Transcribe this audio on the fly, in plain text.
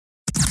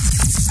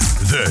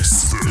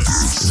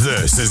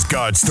This is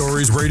God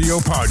Stories Radio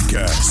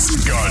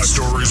Podcast. God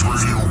Stories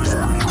Radio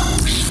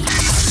Podcast.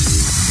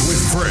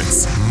 With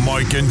Fritz,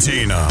 Mike, and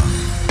Tina.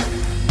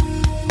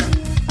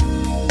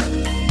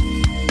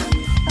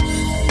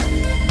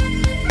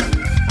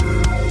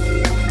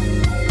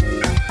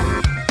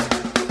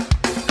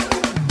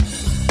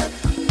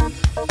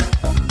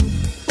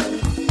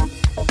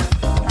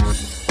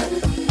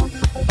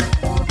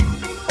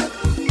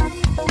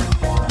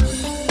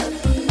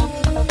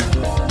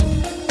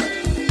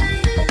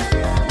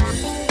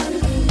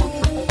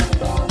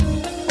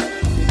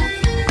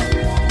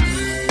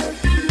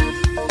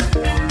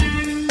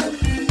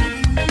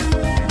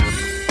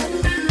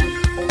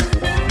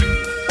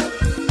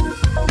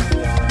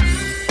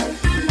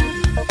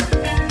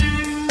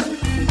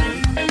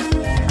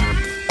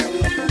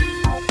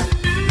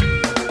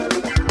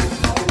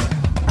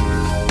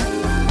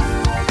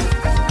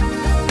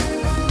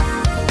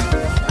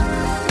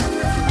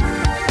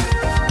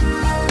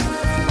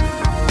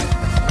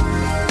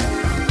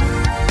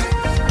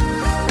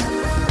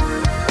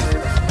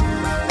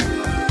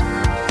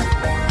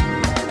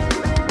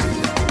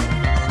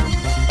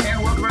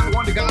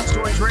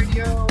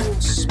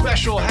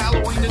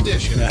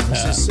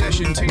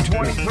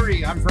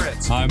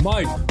 I'm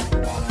Mike.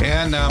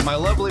 And my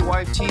lovely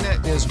wife,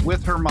 Tina, is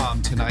with her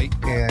mom tonight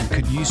and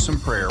could use some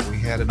prayer. We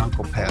had an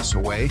uncle pass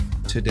away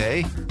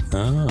today.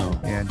 Oh.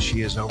 And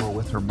she is over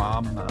with her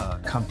mom,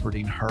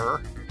 comforting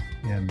her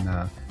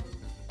and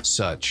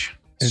such.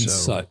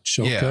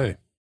 Okay. Yeah.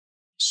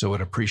 So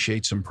it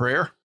appreciates some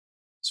prayer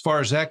as far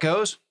as that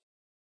goes.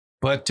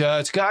 But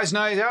it's guys'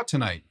 night out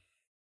tonight.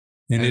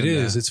 And it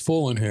is. It's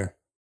full in here.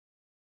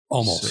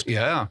 Almost. So,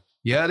 yeah,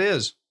 it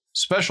is.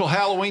 Special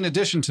Halloween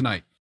edition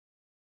tonight.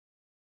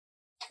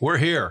 We're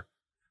here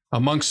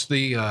amongst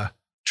the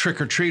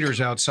trick-or-treaters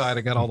outside.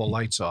 I got all the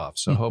lights off,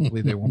 so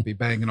hopefully they won't be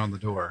banging on the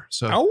door.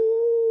 So,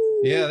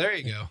 yeah, there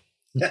you go.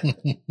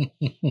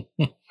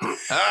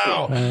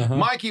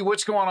 Mikey,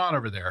 what's going on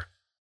over there?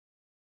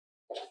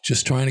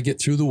 Just trying to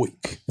get through the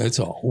week. That's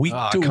all. Week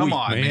to week, come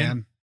on,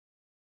 man.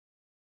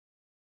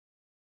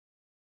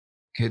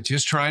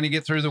 Just trying to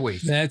get through the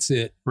week. That's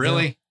it.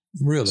 Really?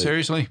 Really?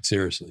 Seriously?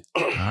 Seriously.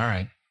 All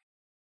right.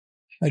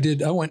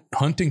 I went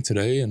hunting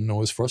today and I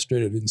was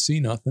frustrated. I didn't see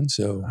nothing.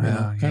 So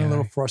kind of a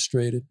little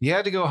frustrated. You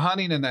had to go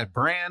hunting in that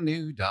brand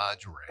new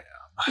Dodge Ram.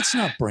 It's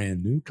not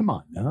brand new. Come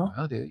on now.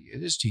 Well, it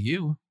is to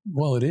you.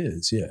 Well, it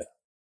is. Yeah.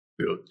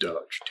 Real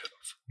Dodge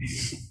tough.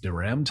 The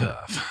Ram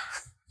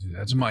tough.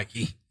 That's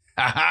Mikey.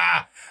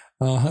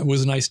 It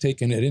was nice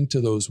taking it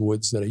into those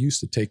woods that I used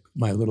to take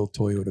my little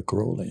Toyota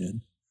Corolla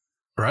in.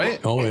 Right?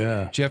 Oh,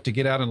 yeah. Did you have to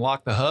get out and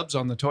lock the hubs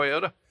on the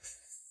Toyota?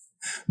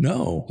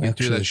 No. Get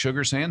through that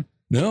sugar sand?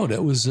 No,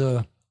 that was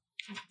the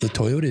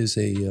Toyota is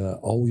a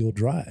all-wheel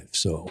drive,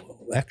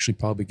 so actually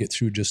probably get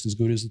through just as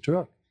good as the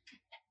truck.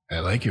 I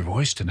like your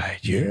voice tonight.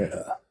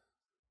 Yeah.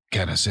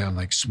 Kind of sound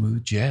like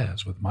smooth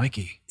jazz with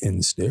Mikey.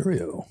 In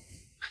stereo.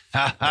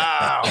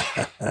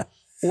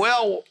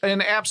 Well,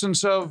 in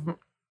absence of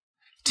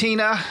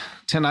Tina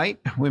tonight,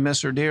 we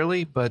miss her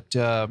dearly, but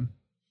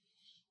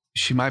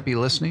she might be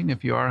listening.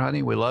 If you are,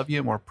 honey, we love you,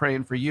 and we're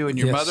praying for you and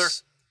your mother.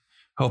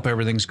 Hope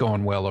everything's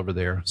going well over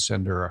there.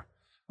 Send her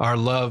our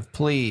love,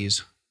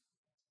 please,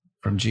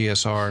 from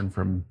GSR and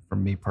from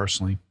me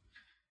personally,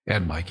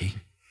 and Mikey.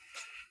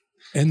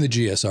 And the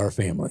GSR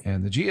family.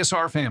 And the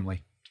GSR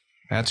family.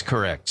 That's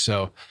correct.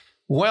 So,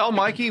 well,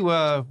 Mikey,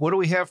 what do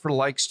we have for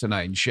likes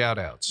tonight and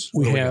shout-outs?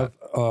 We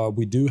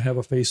do have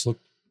a Facebook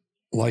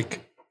like.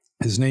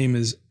 His name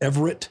is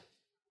Everett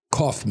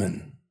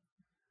Kaufman.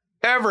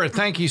 Everett,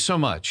 thank you so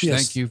much. Yes.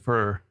 Thank you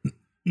for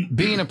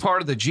being a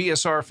part of the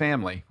GSR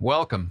family.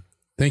 Welcome.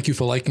 Thank you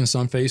for liking us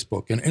on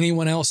Facebook. And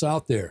anyone else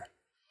out there,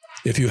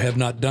 if you have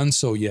not done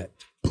so yet,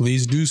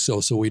 please do so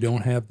we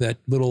don't have that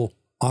little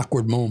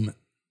awkward moment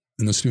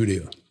in the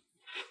studio.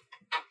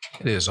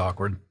 It is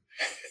awkward.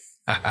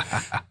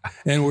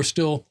 And we're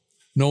still,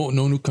 no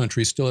new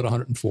country, still at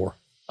 104.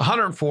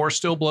 104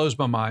 still blows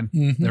my mind.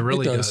 Mm-hmm, it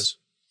really does.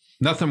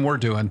 Nothing we're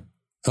doing.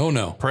 Oh,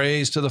 no.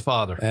 Praise to the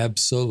Father.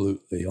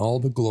 Absolutely. All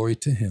the glory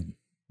to him.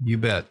 You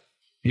bet.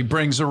 He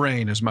brings the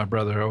rain, as my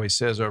brother always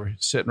says,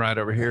 sitting right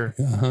over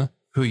here,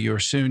 who you're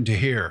soon to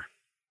hear.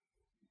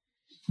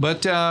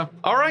 But, all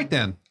right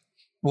then.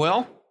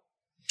 Well.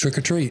 Trick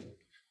or treat.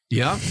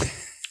 Yeah.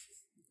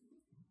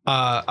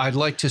 I'd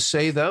like to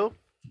say, though,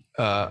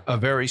 a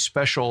very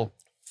special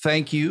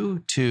thank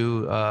you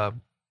to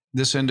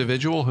this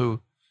individual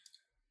who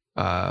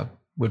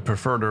would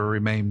prefer to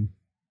remain,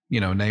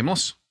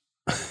 nameless.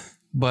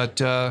 But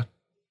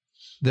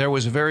there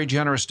was a very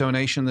generous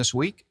donation this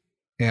week,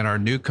 and our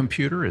new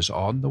computer is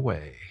on the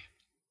way.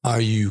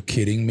 Are you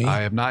kidding me?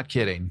 I am not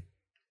kidding.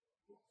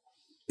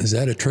 Is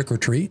that a trick or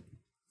treat?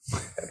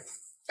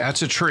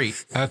 That's a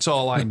treat. That's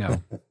all I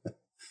know.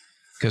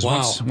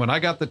 Because when I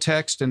got the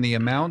text and the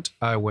amount,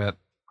 I went,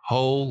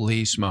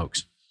 holy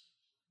smokes.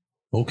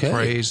 Okay.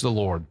 Praise the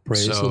Lord.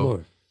 Praise the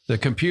Lord. The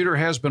computer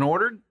has been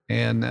ordered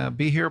and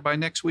be here by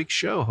next week's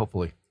show,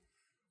 hopefully.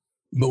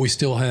 But we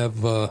still have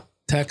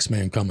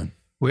Taxman coming.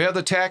 We have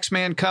the tax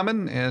man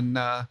coming, and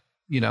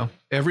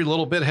every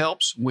little bit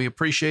helps. We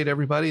appreciate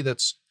everybody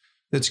that's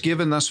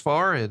given thus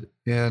far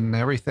and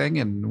everything,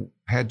 and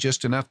had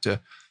just enough to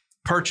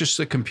purchase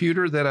the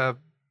computer that I've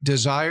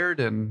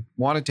desired and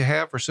wanted to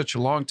have for such a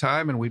long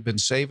time, and we've been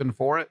saving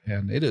for it,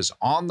 and it is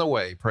on the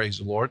way. Praise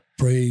the Lord.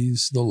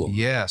 Praise the Lord.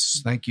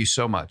 Yes, thank you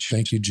so much.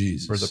 Thank you,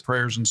 Jesus, for the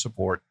prayers and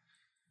support.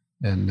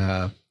 And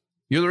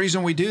you're the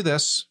reason we do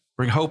this.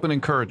 Bring hope and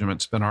encouragement.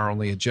 It's been our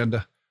only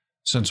agenda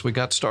since we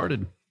got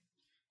started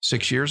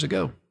 6 years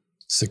ago.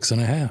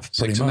 6.5,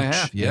 pretty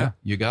 6.5. Yeah,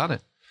 you got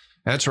it.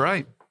 That's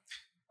right.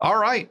 All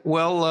right.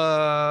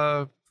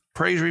 Well,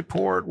 praise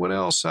report. What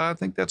else? I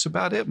think that's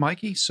about it,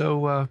 Mikey.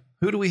 So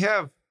who do we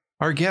have?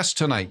 Our guest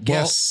tonight.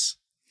 Guests.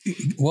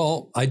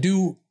 Well, I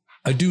do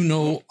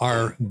know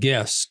our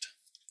guest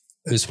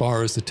as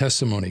far as the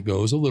testimony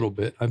goes a little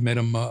bit. I've met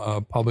him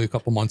probably a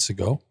couple months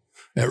ago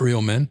at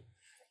Real Men.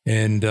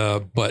 And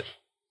but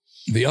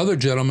the other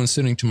gentleman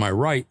sitting to my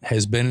right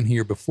has been in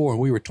here before, and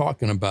we were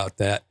talking about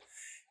that.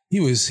 He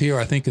was here,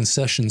 I think, in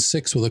session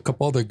 6 with a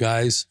couple other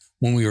guys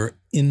when we were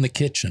in the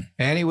kitchen.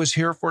 And he was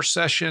here for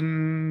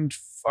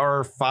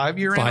our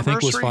 5-year anniversary. I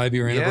think it was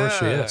 5-year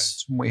anniversary,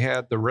 yes. We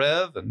had the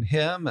Rev and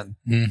him and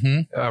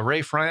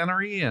Ray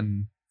Flannery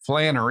and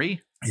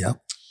Flannery.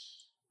 Yep.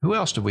 Who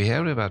else did we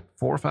have? We had about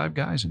 4 or 5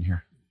 guys in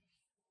here.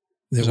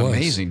 It was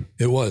amazing.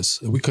 It was.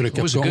 We could have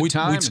kept going. We'd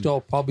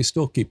probably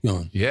still keep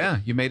going. Yeah.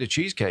 You made a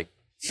cheesecake.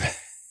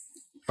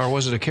 Or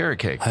was it a carrot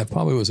cake? It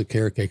probably was a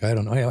carrot cake. I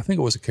don't know. I think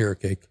it was a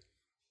carrot cake.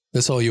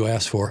 That's all you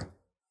asked for.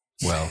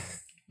 Well,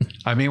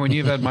 I mean, when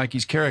you've had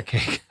Mikey's carrot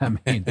cake, I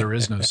mean, there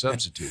is no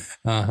substitute.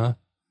 Uh-huh.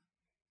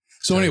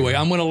 So anyway,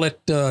 I'm going to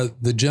let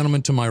the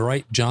gentleman to my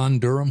right, John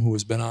Durham, who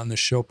has been on this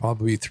show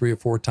probably 3 or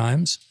 4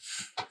 times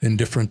in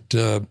different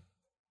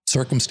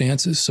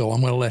circumstances. So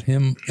I'm going to let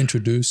him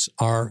introduce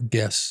our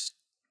guest.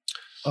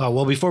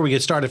 Well, before we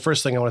get started,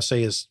 first thing I want to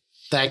say is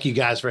thank you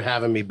guys for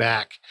having me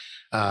back.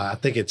 I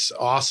think it's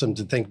awesome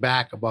to think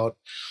back about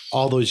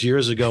all those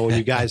years ago when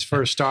you guys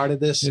first started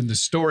this. In the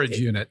storage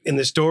unit. In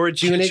the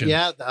storage unit,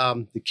 yeah.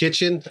 The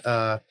kitchen.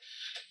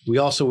 We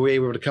also were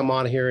able to come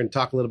on here and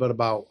talk a little bit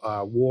about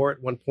war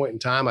at one point in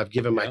time. I've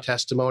given my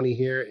testimony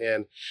here.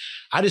 And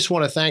I just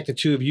want to thank the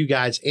 2 of you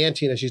guys, and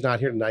Tina, she's not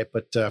here tonight,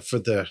 but for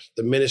the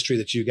ministry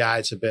that you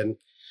guys have been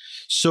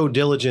so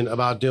diligent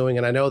about doing.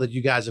 And I know that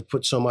you guys have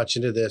put so much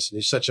into this, and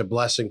it's such a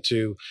blessing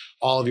to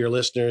all of your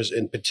listeners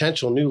and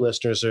potential new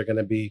listeners that are going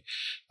to be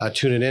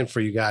tuning in for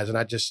you guys. And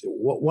I just,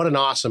 what an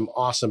awesome,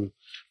 awesome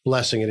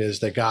blessing it is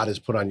that God has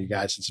put on you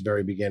guys since the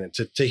very beginning.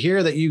 To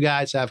hear that you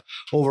guys have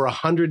over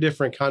 100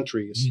 different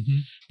countries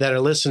that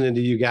are listening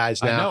to you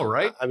guys now. I know,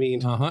 right? I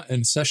mean,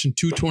 in session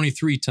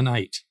 223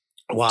 tonight.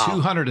 Wow.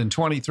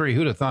 223.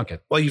 Who'd have thunk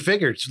it? Well, you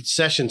figured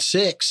session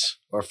 6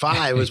 or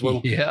 5 was when. I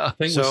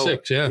think it was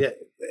 6. Yeah.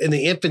 In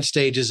the infant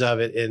stages of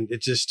it. And it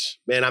just,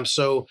 man, I'm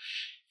so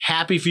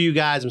happy for you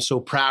guys. I'm so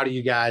proud of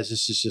you guys.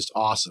 This is just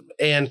awesome.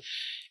 And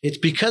it's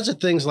because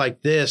of things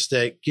like this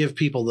that give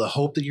people the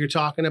hope that you're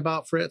talking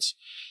about, Fritz,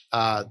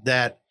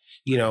 that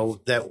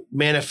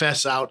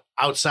manifests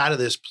outside of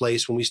this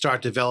place when we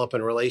start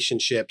developing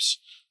relationships.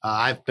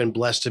 I've been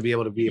blessed to be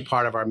able to be a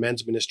part of our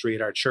men's ministry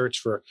at our church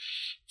for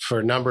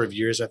a number of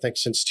years, I think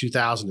since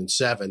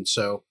 2007.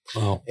 So,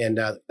 and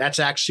that's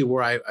actually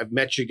where I've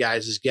met you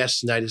guys as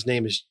guests tonight. His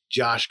name is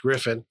Josh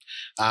Griffin.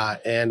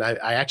 And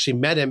I actually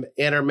met him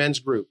in our men's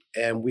group,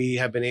 and we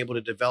have been able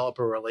to develop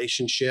a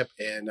relationship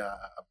and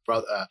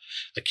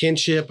a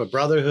kinship, a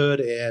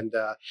brotherhood. And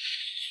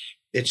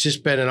it's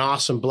just been an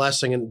awesome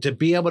blessing. And to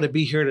be able to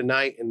be here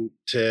tonight and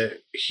to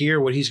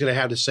hear what he's going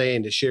to have to say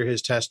and to share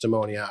his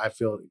testimony, I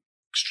feel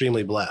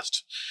extremely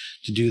blessed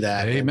to do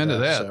that. Amen to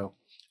that. So,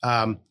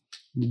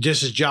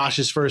 just as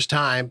Josh's first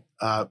time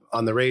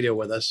on the radio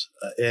with us,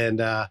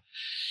 and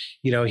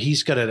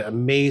he's got an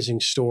amazing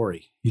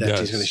story that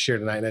he's going to share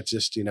tonight. And that's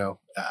just,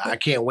 I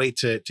can't wait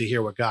to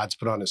hear what God's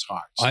put on his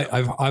heart.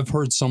 So. I've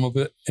heard some of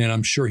it, and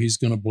I'm sure he's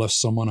going to bless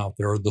someone out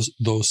there, or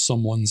those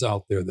someones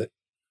out there that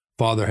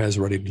Father has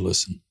ready to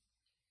listen.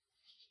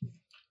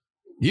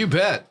 You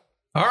bet.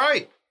 All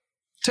right.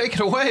 Take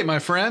it away, my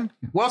friend.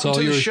 Welcome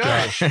to the show.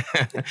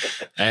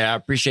 Hey, I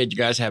appreciate you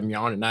guys having me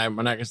on tonight.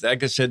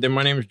 Like I said,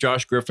 my name is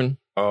Josh Griffin.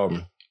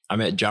 I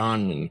met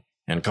John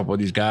and a couple of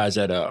these guys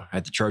at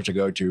the church I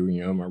go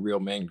to, my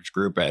Real Men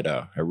group at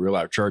Real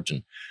Life Church.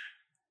 And,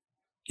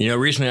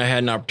 recently I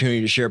had an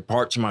opportunity to share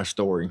parts of my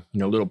story,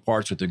 little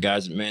parts with the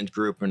guys at men's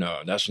group. And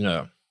that's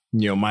when,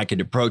 Mike had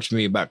approached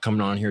me about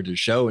coming on here to the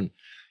show and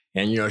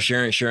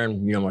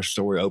sharing, my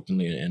story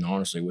openly and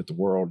honestly with the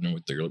world and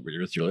with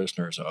your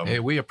listeners. Hey,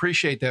 we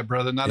appreciate that,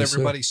 brother. Not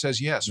everybody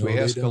says yes. No, we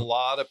ask a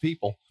lot of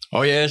people.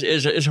 Oh yeah,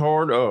 it's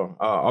hard.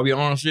 I'll be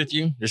honest with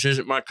you. This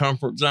isn't my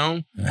comfort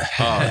zone.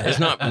 It's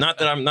not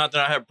that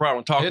I have a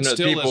problem talking to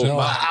people. No,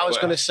 I was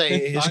going to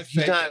say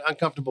he's not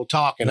uncomfortable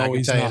talking. No, I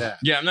can tell you that.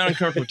 Yeah, I'm not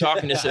uncomfortable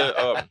talking.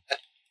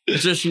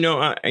 It's just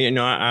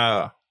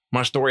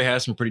my story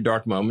has some pretty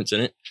dark moments in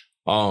it.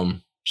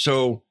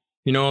 So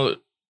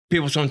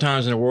people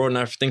sometimes in the world, and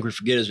I think we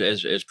forget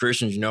as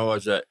Christians,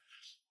 is that,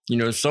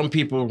 some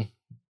people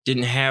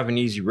didn't have an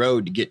easy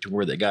road to get to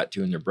where they got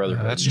to in their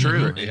brotherhood. That's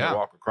true. In the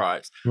walk of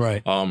Christ.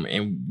 Right.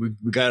 And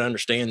we got to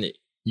understand that,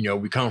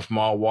 we come from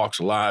all walks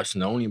of life.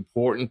 And the only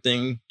important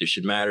thing that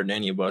should matter to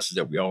any of us is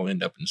that we all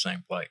end up in the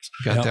same place.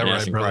 Got that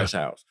right, in brother. Christ's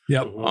house.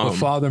 Yep. The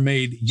Father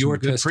made your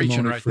good preaching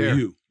testimony right for there.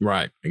 you.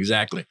 Right.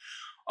 Exactly.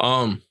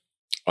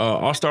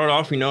 I'll start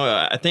off,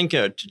 I think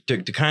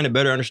to kind of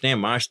better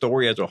understand my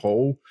story as a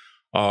whole,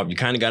 you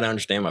kind of got to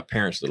understand my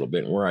parents a little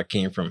bit and where I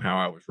came from, how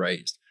I was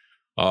raised.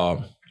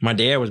 My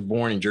dad was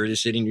born in Jersey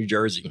City, New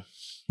Jersey.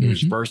 He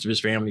was first of his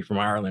family from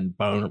Ireland,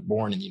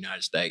 born in the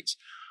United States.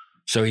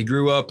 So he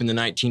grew up in the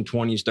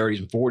 1920s, 30s,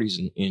 and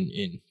 40s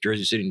in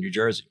Jersey City, New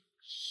Jersey.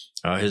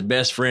 His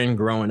best friend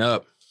growing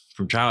up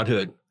from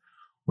childhood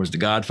was the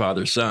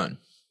Godfather's son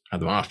of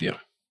the Mafia.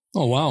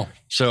 Oh, wow.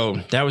 So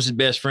that was his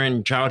best friend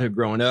in childhood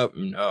growing up.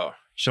 And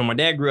so my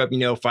dad grew up,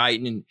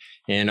 fighting,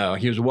 and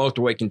he was a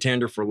welterweight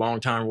contender for a long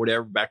time or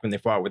whatever, back when they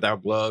fought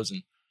without gloves.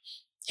 And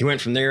he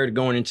went from there to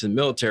going into the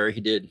military.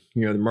 He did,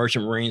 the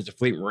Merchant Marines, the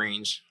Fleet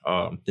Marines,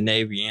 the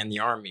Navy, and the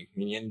Army.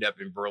 And he ended up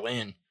in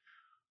Berlin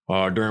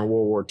during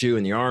World War II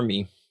in the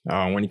Army.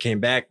 When he came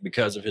back,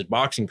 because of his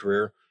boxing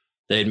career,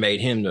 they had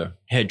made him the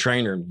head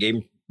trainer and gave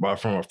him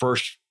from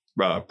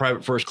a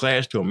private first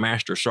class to a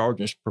master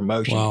sergeant's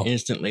promotion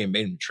instantly, and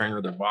made him the trainer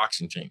of their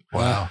boxing team.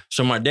 Wow.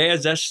 So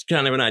that's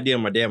kind of an idea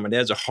of my dad. My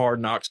dad's a hard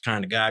knocks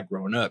kind of guy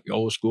growing up,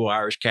 old school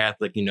Irish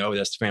Catholic,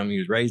 that's the family he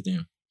was raised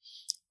in.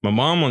 My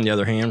mom, on the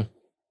other hand,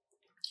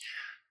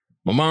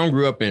 my mom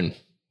grew up in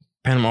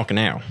Panama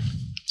Canal.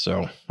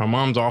 So my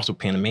mom's also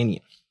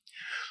Panamanian.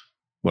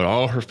 But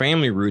all her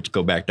family roots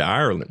go back to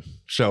Ireland.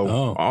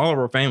 So all of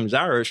her family's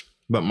Irish,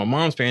 but my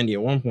mom's family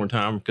at one point in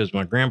time, because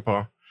my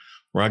grandpa,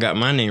 where I got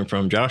my name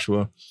from,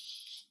 Joshua,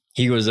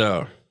 he was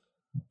a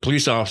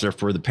police officer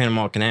for the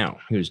Panama Canal.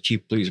 He was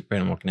chief police of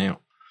Panama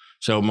Canal.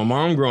 So my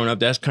mom growing up,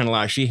 that's kind of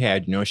like she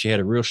had, she had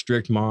a real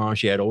strict mom.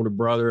 She had an older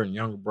brother and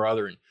younger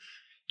brother. And,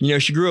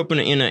 she grew up in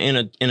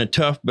a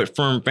tough but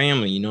firm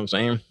family, you know what I'm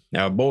saying?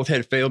 Now, both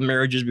had failed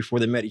marriages before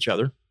they met each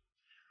other.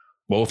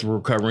 Both were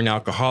recovering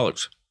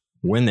alcoholics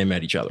when they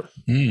met each other.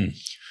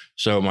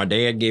 So my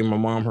dad gave my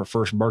mom her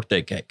first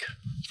birthday cake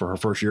for her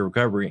first year of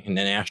recovery, and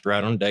then asked her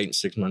out on a date, and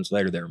 6 months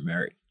later, they were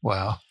married.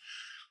 Wow.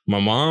 My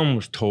mom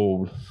was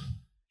told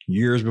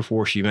years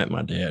before she met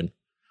my dad,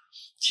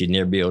 she'd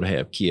never be able to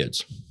have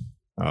kids.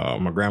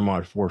 My grandma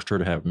had forced her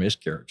to have a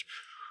miscarriage.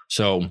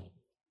 So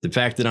the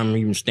fact that I'm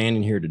even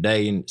standing here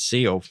today in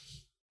Seal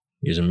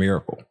is a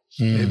miracle.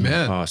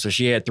 Amen. So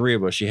she had three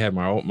of us. She had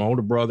my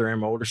older brother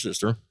and my older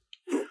sister.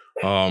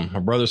 My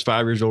brother's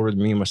 5 years older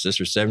than me, and my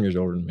sister's 7 years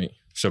older than me.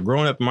 So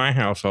growing up in my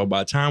household, by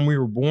the time we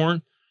were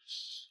born,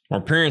 our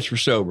parents were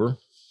sober.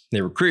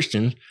 They were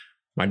Christians.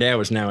 My dad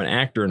was now an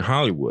actor in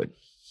Hollywood.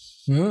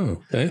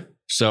 Oh, okay.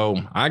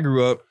 So I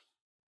grew up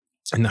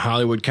in the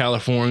Hollywood,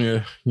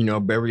 California,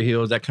 Beverly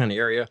Hills, that kind of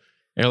area,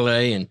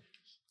 LA. And,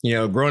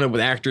 growing up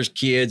with actors,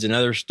 kids, and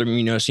others,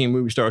 seeing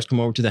movie stars come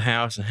over to the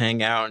house and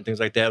hang out and things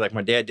like that. Like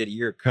my dad did a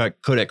year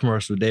Kodak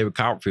commercial with David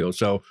Copperfield.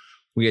 So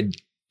we had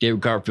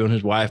David Copperfield and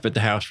his wife at the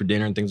house for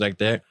dinner and things like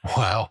that.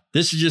 Wow.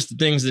 This is just the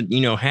things that,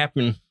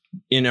 happen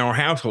in our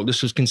household.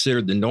 This was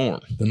considered the norm.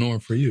 The norm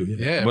for you.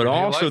 Yeah. But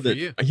also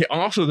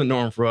the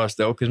norm for us,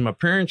 though, because my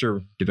parents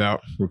are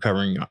devout,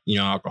 recovering,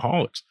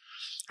 alcoholics.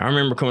 I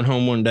remember coming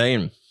home one day,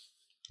 and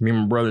me and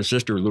my brother and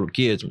sister were little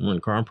kids, and we're in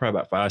the car. I'm probably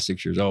about 5,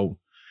 6 years old.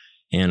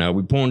 And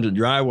we pull into the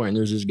driveway, and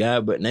there's this guy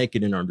butt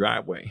naked in our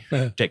driveway,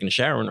 taking a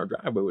shower in our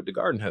driveway with the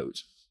garden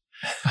hose.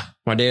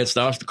 My dad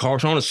stops the car.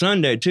 It's on a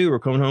Sunday, too. We're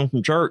coming home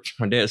from church.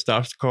 My dad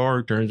stops the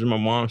car, turns to my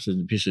mom,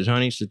 he says,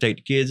 honey, take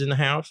the kids in the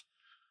house.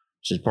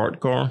 He says, park the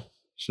car.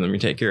 So let me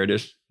take care of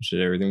this. He said,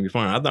 everything will be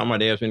fine. I thought my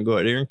dad was going to go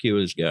out there and kill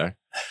this guy.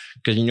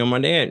 Because,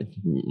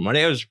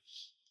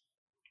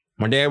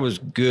 my dad was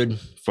a good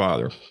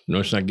father.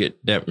 Let's not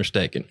get that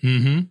mistaken.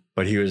 Mm-hmm.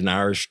 But he was an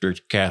Irish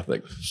strict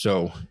Catholic.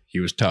 So he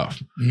was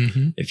tough.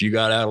 Mm-hmm. If you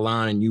got out of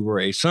line and you were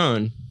a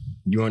son,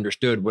 you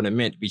understood what it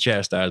meant to be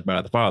chastised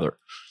by the father.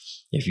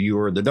 If you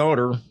were the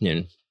daughter,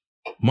 then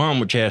mom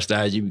would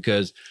chastise you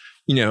because,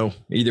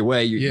 either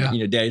way,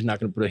 daddy's not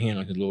going to put a hand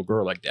on his little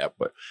girl like that.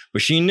 But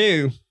she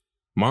knew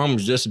mom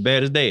was just as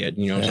bad as dad.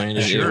 You know what I'm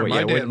saying? Sure.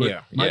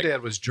 My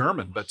dad was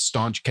German, but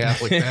staunch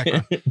Catholic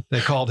background. They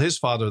called his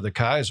father the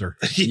Kaiser.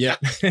 Yeah.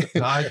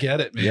 I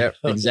get it, man. Yeah,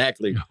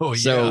 exactly. Oh,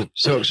 yeah.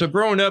 So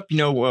growing up,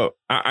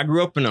 I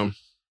grew up in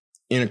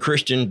a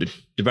Christian,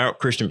 devout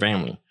Christian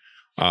family.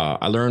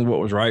 I learned what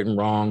was right and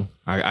wrong.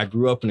 I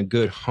grew up in a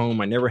good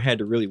home. I never had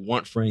to really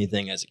want for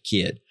anything as a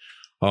kid.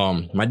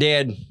 My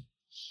dad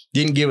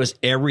didn't give us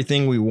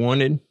everything we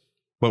wanted,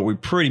 but we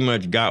pretty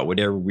much got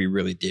whatever we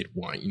really did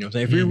want. You know what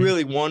I'm saying? If we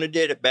really wanted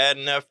it bad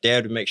enough,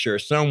 Dad would make sure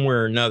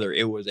somewhere or another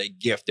it was a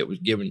gift that was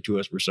given to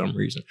us for some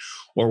reason.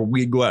 Or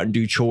we'd go out and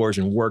do chores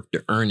and work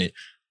to earn it.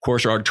 Of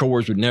course, our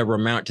chores would never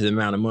amount to the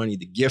amount of money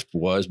the gift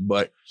was,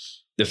 but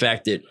the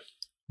fact that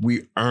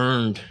we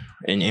earned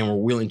and were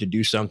willing to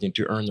do something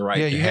to earn the right.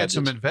 Yeah, to you have had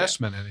some this.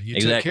 investment in it. You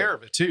Exactly. took care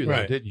of it too,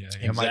 though, didn't you?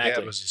 Yeah, my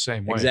dad was the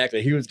same way.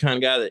 Exactly. He was the kind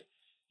of guy that,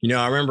 You know,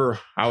 I remember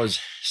I was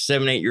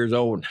 7, 8 years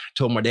old. I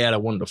told my dad I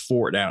wanted a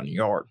fort out in the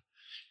yard.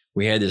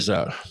 We had this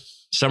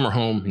summer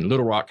home in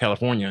Little Rock,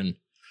 California, and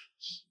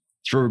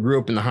so we grew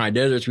up in the high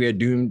deserts. We had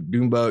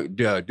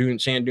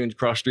sand dunes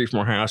across the street from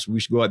our house. We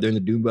used to go out there in the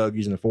dune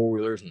buggies and the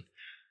 4-wheelers, and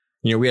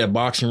you know, we had a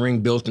boxing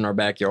ring built in our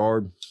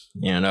backyard.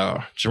 And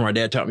so my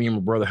dad taught me and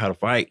my brother how to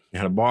fight,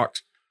 how to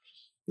box.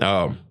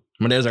 My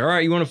dad's like, all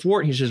right, you want a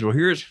fort? He says, well,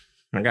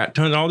 I got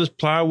tons of all this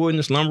plywood and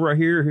this lumber right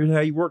here. Here's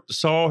how you work the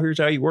saw. Here's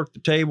how you work the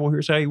table.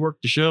 Here's how you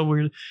work the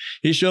shovel.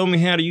 He showed me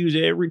how to use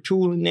every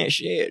tool in that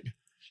shed. And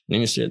then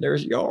he said,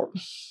 there's the yard.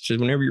 He says,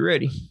 whenever you're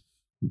ready,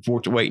 the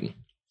fort's waiting.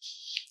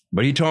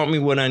 But he taught me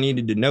what I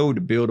needed to know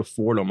to build a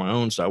fort on my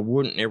own so I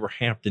wouldn't ever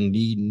have to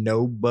need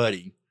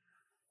nobody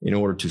in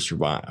order to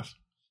survive.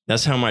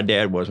 That's how my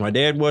dad was. My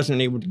dad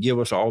wasn't able to give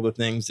us all the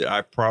things that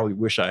I probably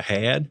wish I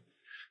had,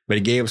 but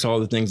he gave us all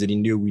the things that he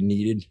knew we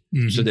needed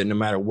so that no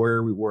matter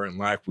where we were in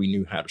life, we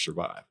knew how to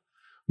survive.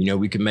 You know,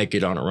 we could make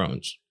it on our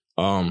own.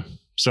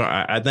 So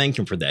I thank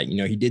him for that. You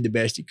know, he did the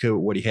best he could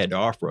with what he had to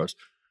offer us,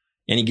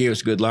 and he gave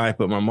us a good life.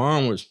 But my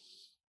mom was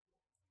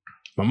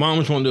one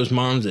of those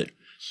moms that,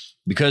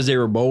 because they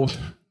were both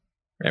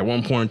at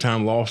one point in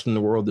time lost in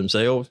the world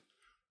themselves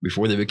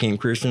before they became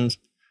Christians,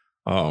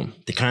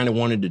 they kind of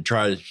wanted to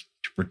try to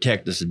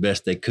protect us as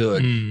best they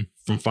could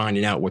from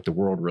finding out what the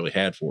world really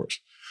had for us.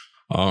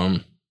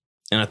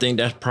 And I think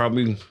that's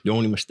probably the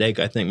only mistake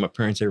I think my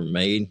parents ever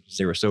made.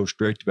 They were so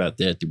strict about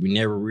that we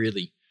never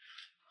really,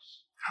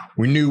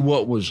 we knew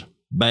what was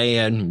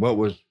bad and what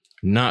was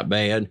not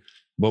bad,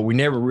 but we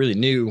never really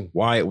knew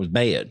why it was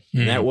bad.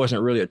 And that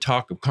wasn't really a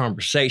talk of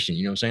conversation.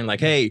 You know what I'm saying? Like,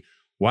 hey,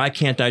 why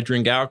can't I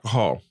drink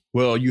alcohol?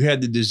 Well, you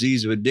have the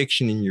disease of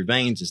addiction in your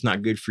veins. It's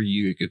not good for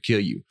you. It could kill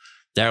you.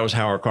 That was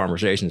how our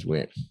conversations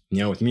went. You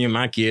know, with me and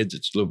my kids,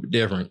 it's a little bit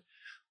different.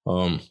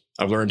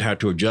 I've learned how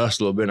to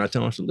adjust a little bit. And I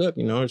tell them, look,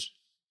 you know,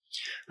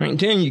 I ain't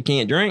telling you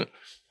can't drink.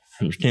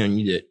 I'm just telling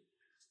you that,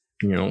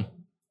 you know,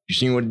 you've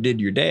seen what it did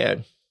to your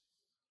dad.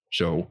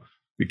 So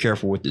be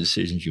careful with the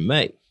decisions you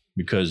make,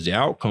 because the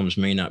outcomes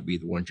may not be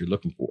the ones you're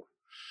looking for.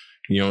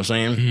 You know what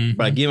I'm saying?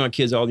 But I give my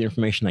kids all the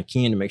information I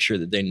can to make sure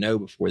that they know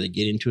before they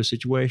get into a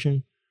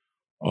situation,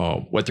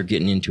 what they're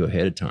getting into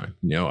ahead of time.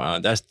 You know,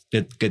 that's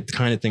the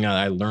kind of thing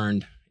I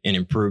learned and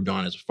improved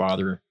on as a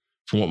father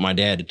from what my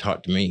dad had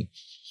taught to me.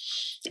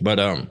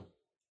 But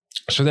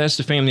so that's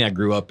the family I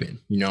grew up in.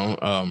 You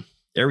know,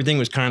 everything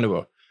was kind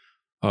of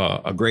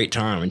a great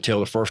time until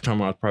the first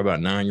time I was probably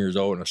about 9 years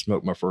old and I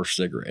smoked my first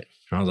cigarette.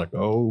 And I was like,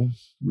 oh,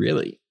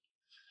 really?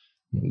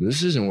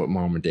 This isn't what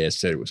mom and dad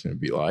said it was going to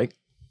be like.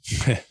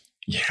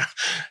 Yeah,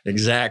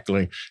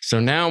 exactly. So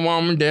now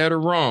mom and dad are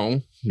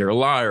wrong. They're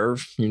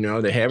liars. You know,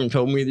 they haven't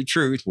told me the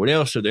truth. What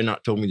else have they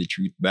not told me the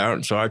truth about?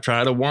 And so I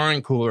tried a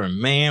wine cooler, and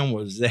man,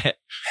 was that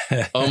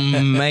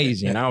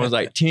amazing. I was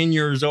like 10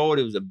 years old.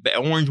 It was an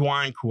orange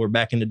wine cooler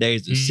back in the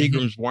days, the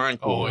Seagram's wine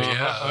cooler. Oh,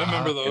 yeah. I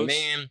remember those.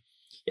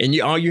 And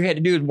man, all you had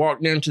to do is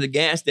walk down to the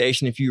gas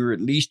station if you were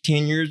at least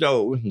 10 years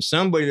old, and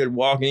somebody that would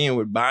walk in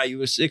would buy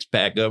you a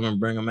 6-pack of them and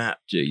bring them out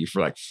to you for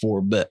like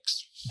 $4.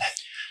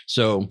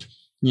 So,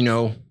 you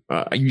know,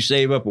 you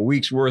save up a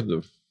week's worth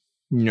of,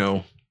 you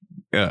know,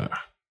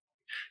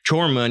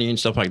 chore money and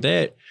stuff like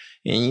that.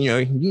 And, you know,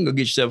 you can go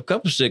get yourself a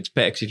couple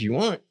 6-packs if you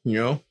want, you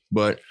know.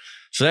 But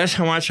so that's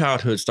how my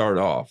childhood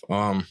started off.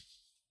 And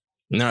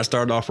I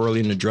started off early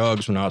in the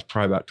drugs when I was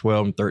probably about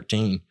 12 and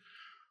 13.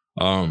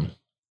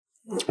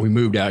 We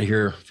moved out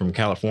here from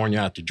California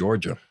out to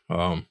Georgia,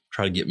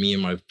 try to get me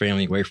and my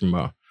family away from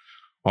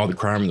all the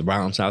crime and the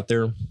violence out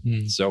there.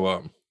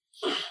 So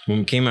when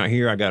we came out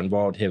here, I got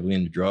involved heavily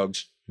in the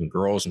drugs and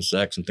girls and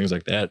sex and things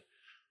like that.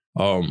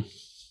 I'll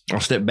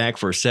step back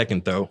for a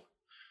second, though.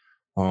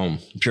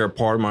 Share a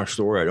part of my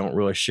story I don't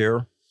really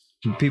share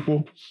with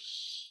people.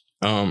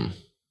 But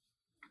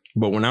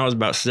when I was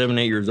about 7,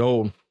 8 years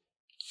old, I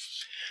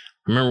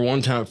remember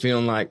one time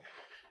feeling like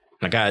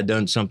I had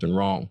done something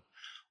wrong.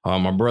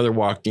 My brother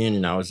walked in,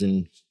 and I was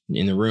in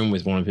the room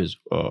with one of his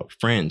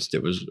friends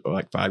that was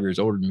like 5 years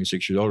older than me,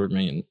 6 years older than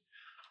me.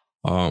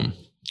 And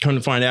come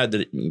to find out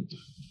that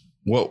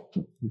what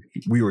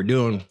we were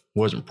doing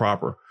wasn't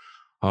proper.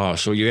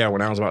 So yeah,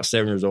 when I was about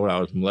 7 years old, I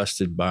was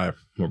molested by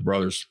my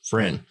brother's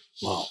friend.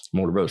 Wow.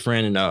 My older brother's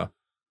friend. And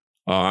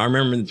I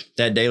remember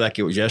that day like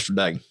it was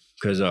yesterday,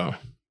 because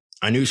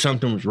I knew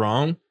something was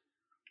wrong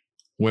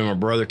when my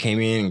brother came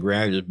in and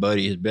grabbed his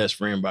buddy, his best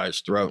friend, by his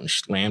throat and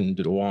slammed him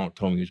into the wall and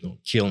told me he was going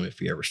to kill him if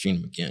he ever seen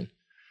him again.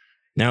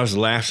 And that was the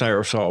last I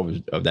ever saw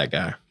of that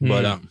guy.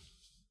 But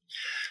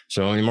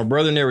so my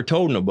brother never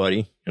told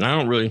nobody, and I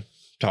don't really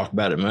talk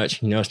about it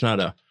much. You know, it's not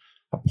a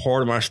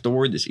part of my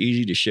story that's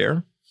easy to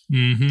share.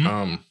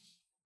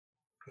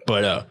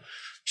 But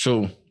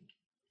so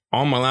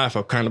all my life,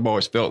 I've kind of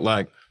always felt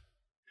like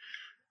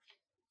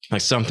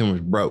something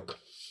was broke.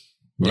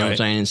 You know what I'm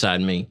saying,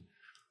 inside me.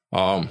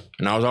 And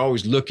I was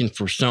always looking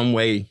for some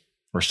way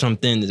or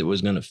something that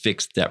was going to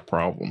fix that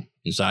problem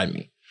inside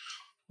me.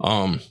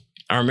 I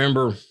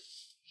remember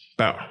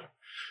when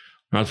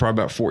I was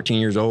probably about 14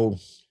 years old,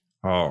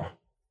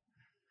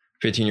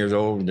 15 years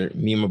old,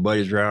 me and my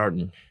buddies were out,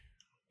 and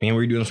man,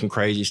 we were doing some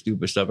crazy,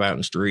 stupid stuff out in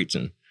the streets.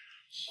 And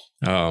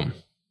I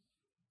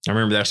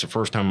remember that's the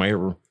first time I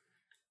ever,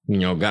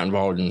 got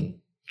involved in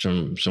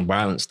some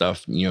violent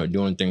stuff,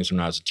 doing things when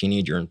I was a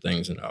teenager and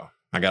things. And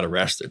I got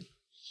arrested.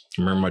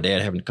 I remember my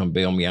dad having to come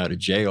bail me out of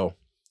jail.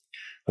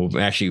 Well,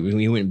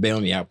 actually, he wouldn't bail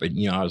me out, but,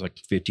 I was like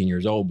 15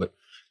 years old. But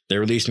they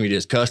released me to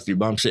his custody.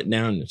 But I'm sitting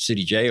down in the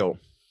city jail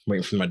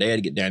waiting for my dad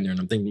to get down there. And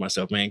I'm thinking to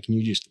myself, man, can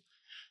you just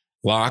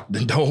lock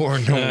the door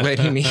and don't let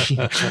him in? You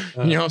know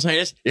what I'm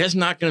saying? That's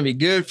not going to be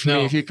good for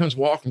me if he comes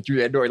walking through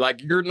that door.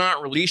 Like, you're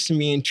not releasing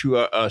me into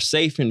a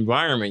safe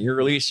environment. You're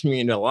releasing me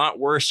into a lot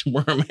worse than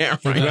where I'm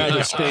at right now. You'd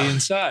rather stay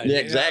inside. Yeah,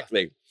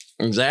 exactly.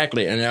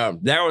 Exactly. And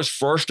that was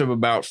first of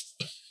about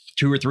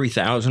 2,000 or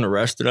 3,000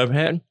 arrests that I've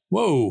had.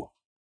 Whoa.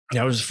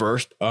 That was the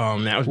first.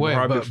 That was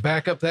but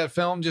back up that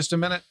film just a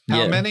minute.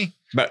 How many?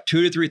 About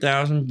 2,000 to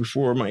 3,000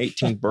 before my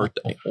 18th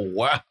birthday.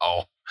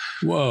 Wow.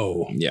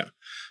 Whoa. Yeah.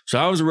 So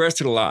I was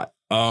arrested a lot.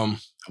 I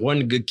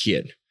wasn't a good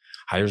kid.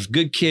 I was a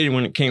good kid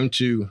when it came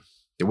to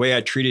the way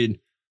I treated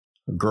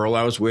a girl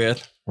I was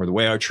with, or the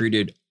way I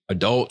treated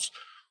adults,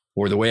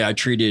 or the way I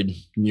treated,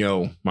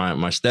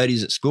 my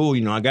studies at school.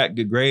 I got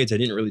good grades. I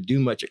didn't really do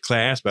much at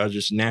class, but I was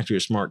just naturally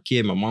a smart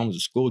kid. My mom was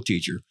a school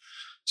teacher.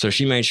 So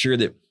she made sure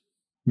that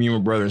me and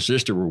my brother and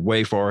sister were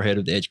way far ahead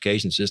of the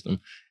education system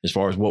as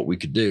far as what we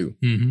could do.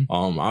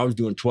 Mm-hmm. I was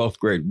doing 12th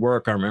grade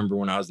work. I remember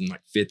when I was in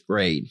like 5th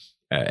grade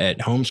at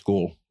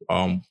homeschool,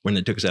 when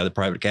they took us out of the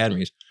private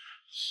academies.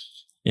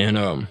 And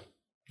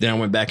then I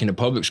went back into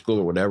public school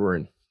or whatever,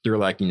 and they're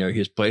like,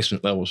 his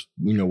placement level's,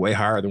 way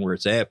higher than where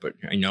it's at. But,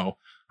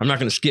 I'm not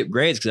going to skip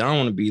grades because I don't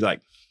want to be like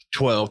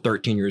 12,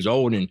 13 years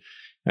old and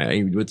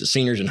with the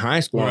seniors in high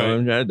school.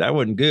 Right. That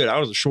wasn't good. I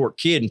was a short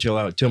kid until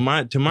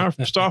my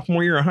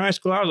sophomore year of high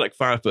school. I was like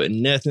 5 foot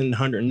and nothing,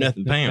 100 and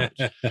nothing pounds.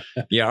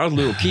 Yeah, I was a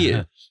little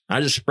kid.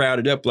 I just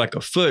sprouted up like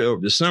a foot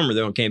over the summer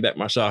though, and came back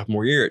my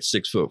sophomore year at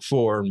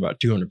 6'4" and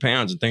about 200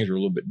 pounds, and things were a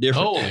little bit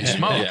different. Holy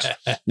smokes!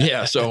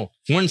 Yeah. So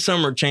one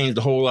summer changed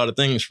a whole lot of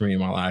things for me in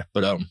my life.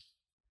 But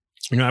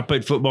I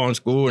played football in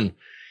school and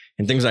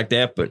things like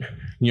that. But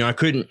I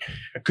couldn't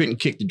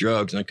kick the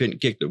drugs and I couldn't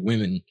kick the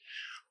women.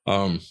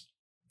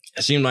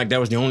 It seemed like that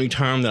was the only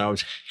time that I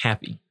was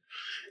happy,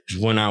 is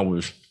when I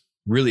was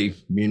really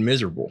being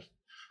miserable.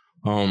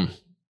 Well,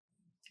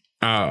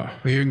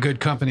 you're in good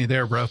company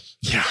there, bro.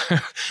 Yeah.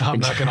 I'm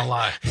not going to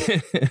lie.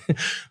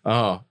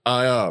 I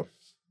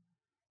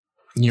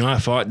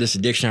fought this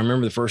addiction. I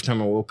remember the first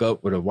time I woke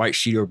up with a white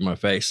sheet over my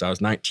face. I was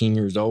 19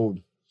 years old,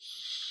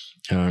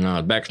 and I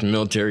was back from the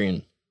military.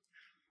 And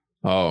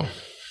I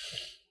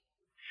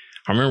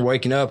remember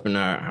waking up and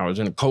I was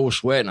in a cold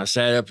sweat, and I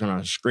sat up and I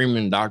was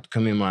screaming. The doctor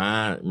come in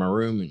my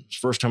room, and it's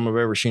the first time I've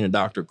ever seen a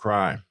doctor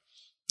cry.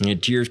 And he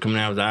had tears coming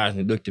out of his eyes, and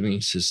he looked at me and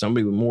he says,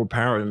 somebody with more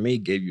power than me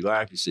gave you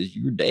life. He says,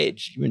 you're dead.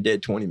 You've been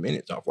dead 20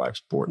 minutes off life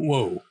support.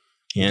 Whoa.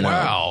 And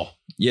wow.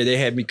 They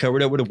had me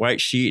covered up with a white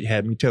sheet,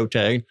 had me toe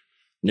tagged.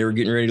 They were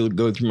getting ready to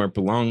go through my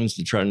belongings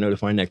to try to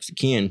notify next of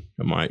kin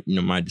of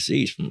my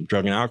decease from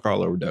drug and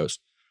alcohol overdose.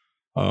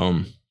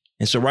 And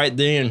so right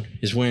then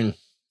is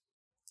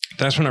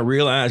that's when I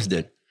realized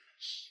that,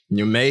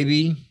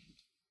 maybe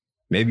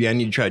I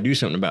need to try to do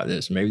something about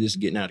this. Maybe this is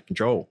getting out of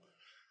control.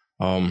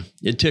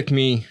 It took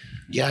me.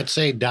 Yeah, I'd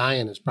say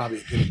dying is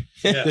probably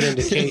a good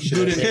indication.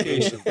 Good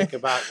indication. Think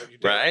about what you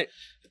do. Right.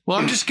 Well,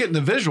 I'm just getting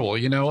the visual,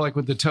 like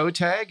with the toe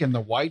tag and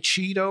the white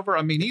sheet over.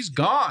 I mean, he's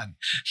gone.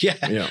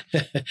 Yeah.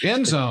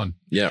 End zone.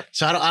 Yeah.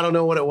 So I don't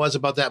know what it was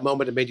about that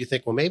moment that made you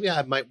think, well, maybe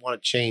I might want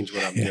to change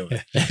what I'm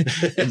doing.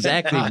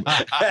 Exactly.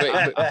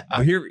 but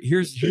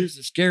here's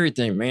the scary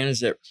thing, man, is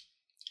that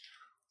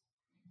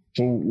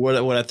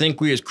what I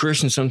think we as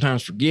Christians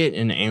sometimes forget,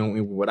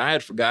 and what I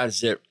had forgot, is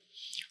that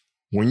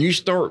when you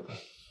start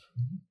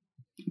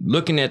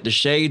looking at the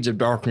shades of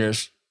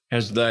darkness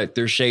as like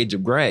they're shades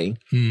of gray,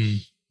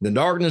 the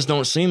darkness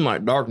don't seem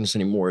like darkness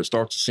anymore. It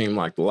starts to seem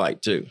like the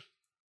light too.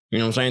 You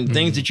know what I'm saying? The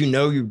things that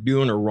you're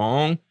doing are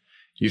wrong,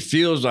 it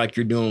feels like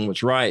you're doing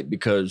what's right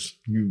because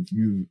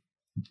you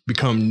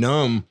become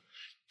numb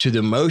to the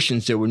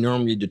emotions that would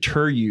normally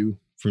deter you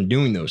from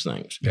doing those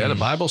things. Yeah, the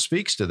Bible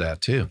speaks to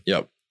that too.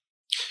 Yep.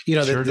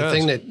 The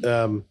thing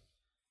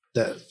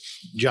that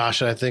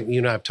Josh, I think you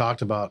and I have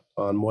talked about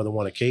on more than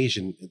one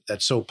occasion,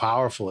 that's so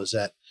powerful, is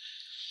that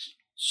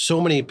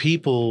so many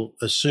people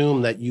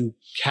assume that you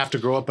have to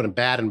grow up in a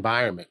bad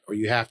environment, or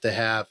you have to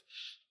have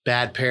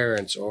bad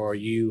parents, or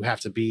you have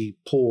to be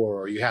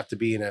poor, or you have to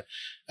be in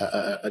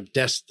a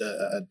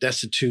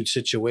destitute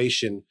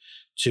situation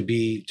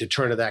to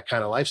turn to that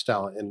kind of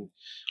lifestyle. And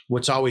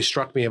what's always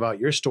struck me about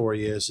your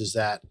story is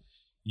that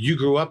you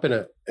grew up in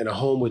a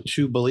home with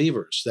two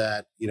believers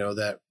that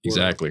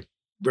Exactly.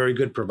 very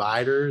good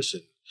providers,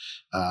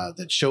 and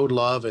that showed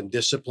love and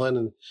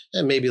discipline,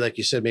 and maybe, like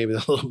you said, maybe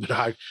a little bit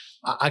hard.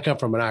 I come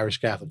from an Irish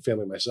Catholic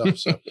family myself,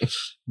 so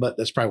but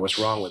that's probably what's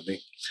wrong with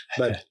me.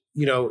 But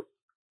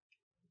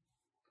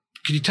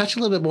could you touch a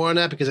little bit more on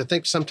that? Because I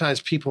think sometimes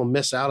people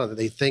miss out on it.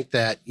 They think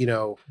that,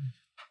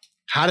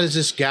 how does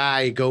this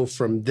guy go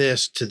from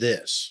this to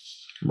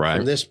this? Right.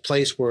 From this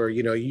place where,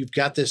 you know, you've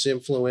got this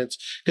influence.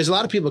 Because a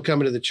lot of people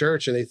come into the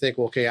church and they think,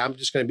 well, okay, I'm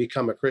just going to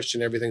become a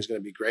Christian. Everything's going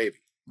to be gravy.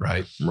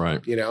 Right.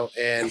 Right. You know,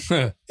 and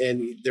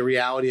the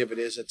reality of it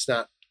is it's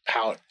not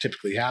how it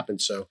typically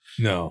happens. So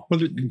No. Well,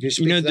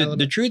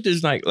 the truth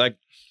is like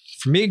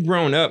for me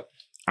growing up,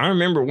 I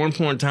remember at one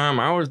point in time,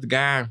 I was the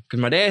guy, because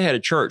my dad had a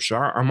church. So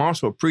I'm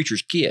also a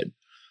preacher's kid.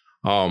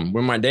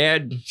 When my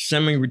dad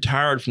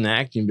semi-retired from the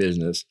acting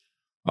business,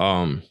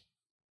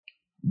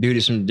 due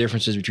to some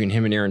differences between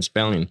him and Aaron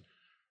Spelling,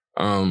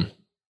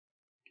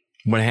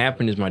 what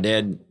happened is my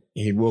dad,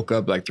 he woke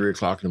up like 3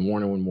 o'clock in the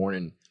morning one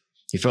morning.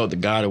 He felt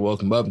that God had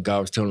woke him up and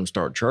God was telling him to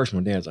start church.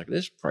 My dad's like,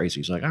 this is crazy.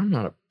 He's like, I'm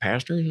not a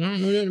pastor. I don't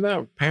know nothing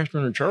about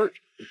pastoring a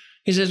church.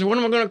 He says, what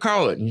am I going to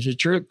call it? And he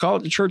said, call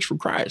it the Church for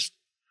Christ.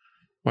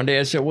 My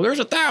dad said, well, there's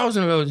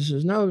 1,000 of those. He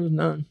says, no, there's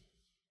none.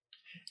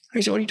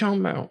 He said, what are you talking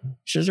about?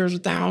 He says, there's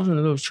 1,000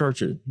 of those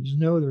churches. He says,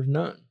 no, there's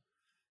none.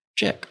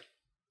 Check.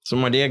 So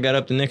my dad got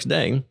up the next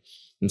day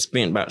and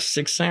spent about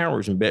 6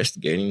 hours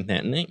investigating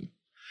that name.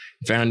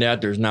 Found out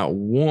there's not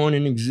one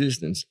in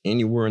existence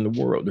anywhere in the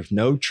world. There's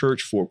no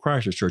church for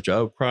Christ. There's Church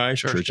of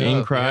Christ, Church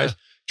in Christ,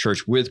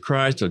 Church with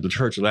Christ, the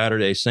Church of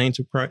Latter-day Saints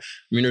of Christ.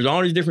 I mean, there's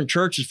all these different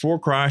churches for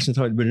Christ,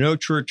 but no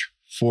church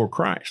for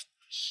Christ.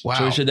 Wow.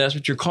 So he said, that's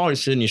what you're called. He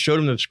said, and he showed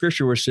him the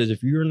scripture where it says,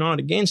 if you're not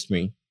against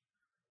me,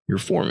 you're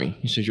for me.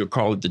 He says, you'll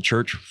call it the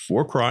Church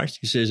for Christ.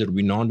 He says, it'll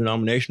be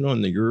non-denominational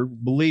and that your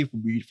belief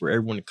will be for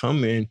everyone to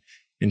come in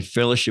and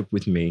fellowship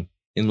with me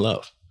in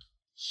love.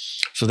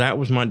 So that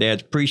was my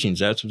dad's preachings.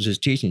 That was his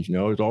teachings. You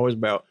know, it was always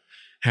about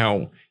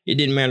how it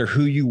didn't matter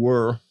who you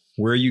were,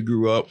 where you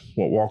grew up,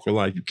 what walk of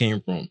life you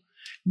came from.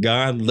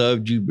 God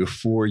loved you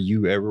before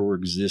you ever were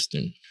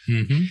existing.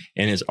 Mm-hmm.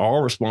 And it's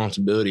our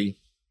responsibility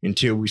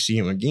until we see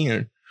him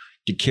again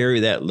to carry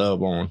that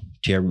love on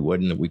to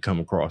everyone that we come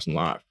across in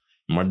life.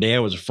 And my dad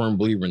was a firm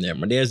believer in that.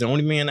 My dad's the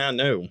only man I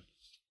know.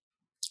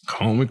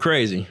 Call me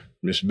crazy.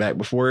 This is back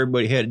before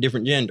everybody had a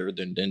different gender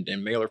than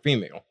male or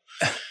female.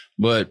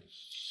 But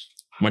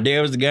my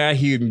dad was the guy,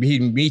 he'd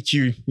meet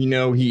you, you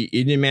know, it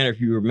didn't matter if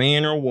you were a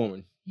man or a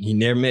woman. He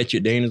never met you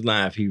a day in his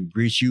life. He would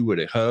greet you with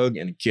a hug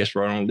and a kiss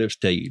right on the lips,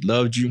 tell you he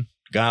loved you.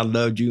 God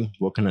loved you.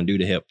 What can I do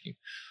to help you?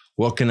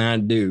 What can I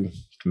do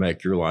to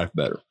make your life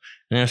better?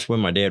 And that's what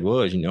my dad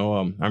was, you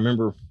know. I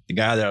remember the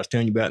guy that I was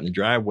telling you about in the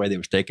driveway that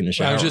was taking a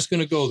shower. I was just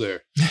going to go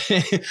there.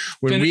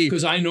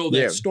 Because I know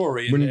that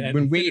story.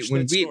 When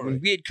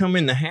we had come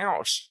in the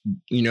house,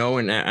 you know,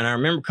 and I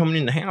remember coming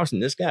in the house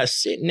and this guy's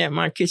sitting at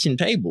my kitchen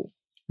table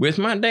with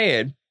my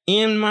dad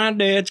in my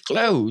dad's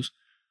clothes,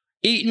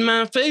 eating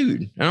my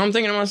food. And I'm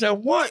thinking to myself,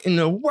 what in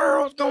the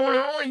world's going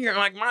on here?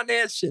 Like my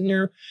dad's sitting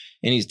there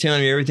and he's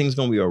telling me everything's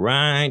going to be all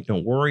right.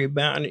 Don't worry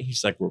about it.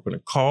 He's like, we're going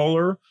to call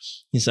her.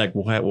 He's like,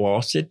 we'll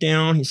all sit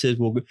down. He says,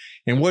 well,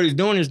 and what he's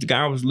doing is the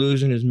guy was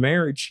losing his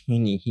marriage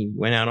and he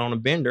went out on a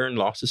bender and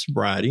lost his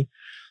sobriety.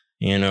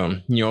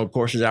 And, you know, of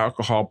course, his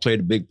alcohol played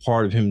a big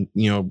part of him,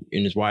 you know,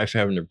 and his wife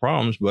having their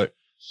problems. But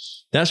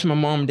that's what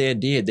my mom and dad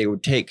did. They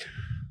would take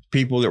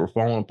people that were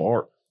falling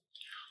apart,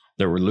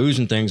 that were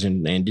losing things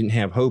and didn't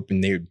have hope.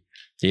 And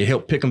they'd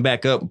help pick them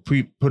back up,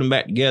 put them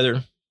back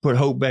together, put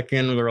hope back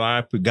into their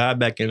life, put God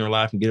back in their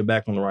life and get it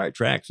back on the right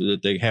track so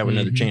that they have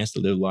another chance to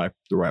live life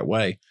the right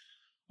way.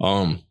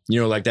 You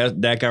know, like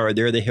that guy right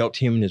there, they helped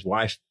him and his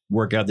wife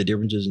work out the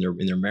differences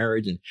in their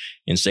marriage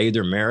and save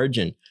their marriage.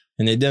 And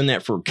they've done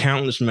that for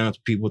countless amounts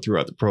of people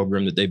throughout the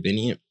program that they've been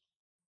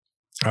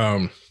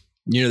in.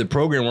 You know, the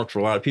program worked for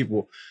a lot of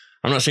people.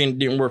 I'm not saying it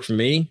didn't work for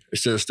me.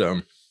 It's just,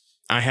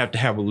 I have to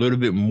have a little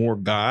bit more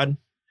God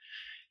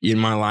in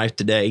my life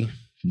today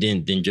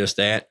than just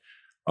that.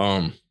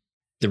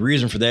 The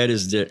reason for that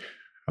is that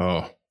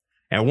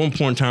at one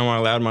point in time, I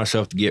allowed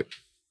myself to get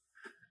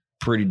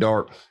pretty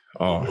dark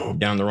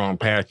down the wrong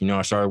path. You know,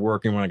 I started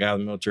working when I got out of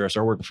the military. I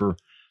started working for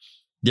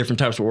different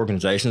types of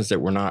organizations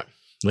that were not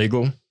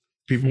legal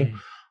people.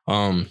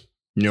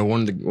 You know,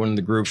 one of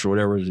the groups or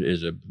whatever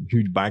is a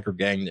huge biker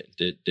gang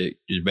that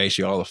is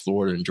basically all of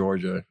Florida and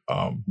Georgia. You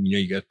know,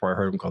 you guys probably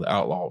heard of them called the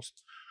Outlaws.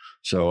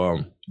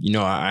 So, you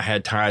know, I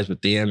had ties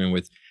with them and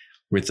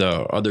with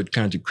other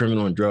kinds of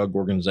criminal and drug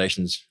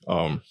organizations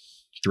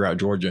throughout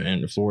Georgia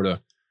and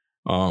Florida.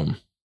 You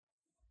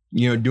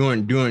know,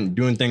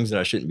 doing things that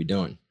I shouldn't be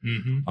doing.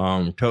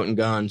 Toting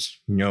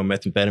guns, you know,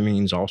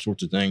 methamphetamines, all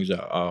sorts of things.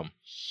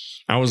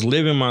 I was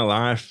living my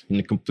life in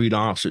the complete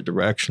opposite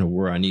direction of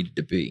where I needed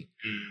to be.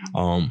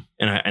 And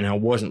I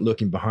wasn't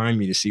looking behind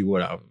me to see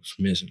what I was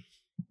missing.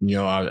 You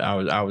know,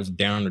 I was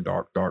down a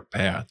dark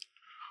path.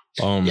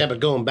 Yeah, but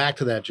going back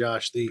to that,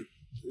 Josh,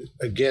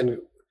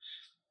 again,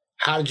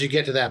 how did you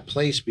get to that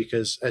place?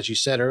 Because as you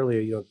said earlier,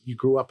 you know, you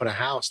grew up in a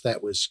house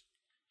that was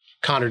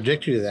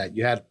contradictory to that.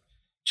 You had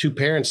two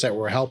parents that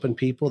were helping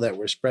people, that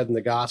were spreading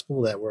the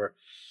gospel,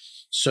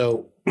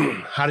 so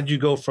how did you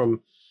go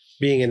from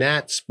being in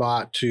that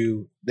spot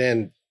to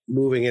then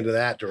moving into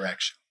that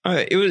direction?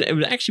 It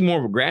was actually more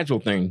of a gradual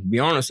thing, to be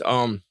honest.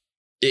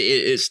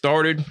 It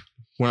started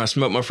when I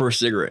smoked my first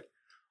cigarette.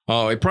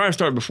 It probably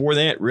started before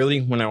that,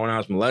 really, when I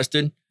was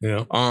molested.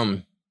 Yeah.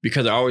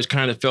 Because I always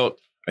kind of felt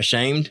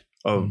ashamed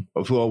of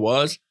who I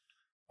was.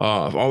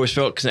 I've always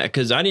felt,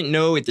 because I didn't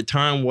know at the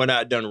time what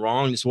I'd done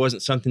wrong. This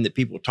wasn't something that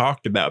people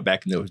talked about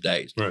back in those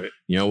days. Right.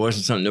 You know, it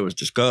wasn't something that was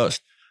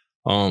discussed.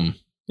 And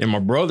my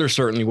brother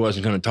certainly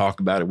wasn't going to talk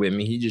about it with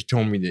me. He just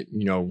told me that,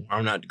 you know,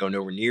 I'm not going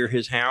nowhere near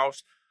his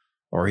house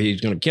or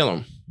he's going to kill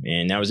him.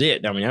 And that was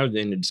it. I mean, that was the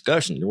end of the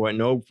discussion. There wasn't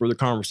no further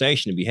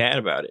conversation to be had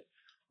about it.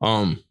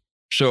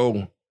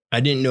 So I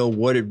didn't know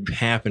what had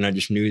happened. I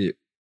just knew that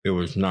it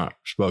was not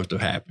supposed to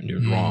happen. It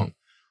was wrong.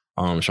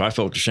 So I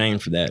felt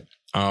ashamed for that.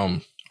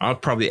 I was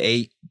probably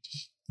 8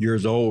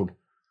 years old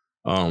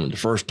the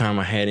first time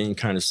I had any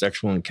kind of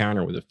sexual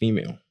encounter with a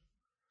female,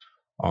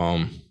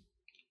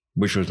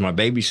 which was my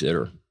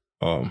babysitter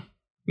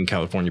in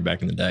California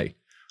back in the day.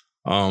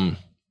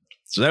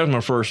 So that was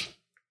my first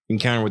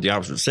encounter with the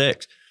opposite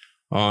sex.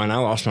 And I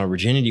lost my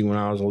virginity when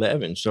I was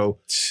 11. So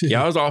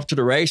yeah, I was off to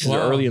the races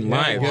early in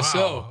life. I guess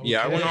so.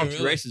 Yeah, I went off to the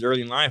really. races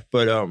early in life.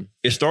 But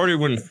it started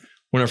when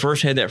I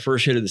first had that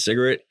first hit of the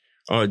cigarette,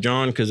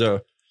 John, because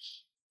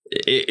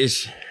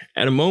it's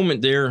at a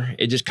moment there,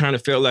 it just kind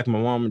of felt like my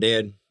mom and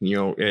dad, you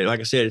know, like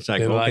I said, it's like,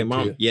 They okay, lied to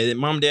mom, you.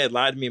 mom and dad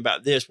lied to me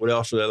about this. What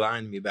else were they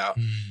lying to me about?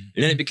 And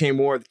then it became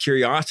more of the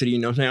curiosity, you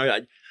know what I'm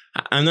saying?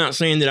 I'm not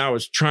saying that I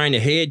was trying to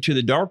head to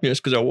the darkness,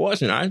 because I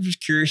wasn't. I was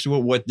just curious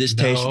about what this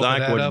tastes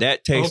like. What did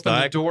that taste Open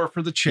like? the door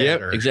for the Yep,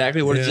 chatter.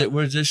 exactly. What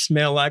does this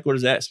smell like? What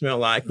does that smell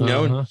like? You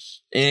know,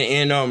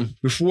 and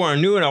before I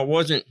knew it, I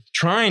wasn't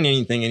trying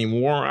anything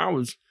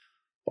anymore.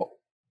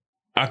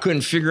 I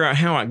couldn't figure out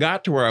how I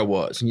got to where I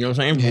was. You know what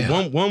I'm saying?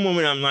 Yeah. One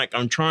moment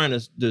I'm trying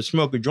to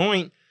smoke a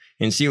joint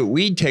and see what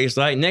weed tastes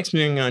like. Next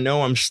thing I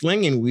know, I'm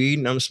slinging weed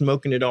and I'm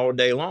smoking it all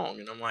day long.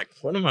 And I'm like,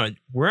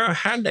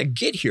 how did that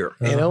get here?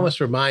 It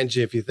almost reminds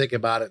you, if you think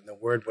about it in the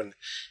word, when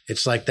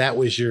it's like that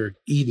was your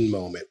Eden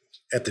moment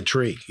at the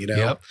tree, you know?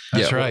 Yep,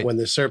 that's right. When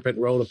the serpent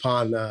rolled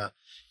upon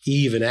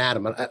Eve and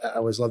Adam. I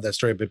always love that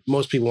story, but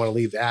most people want to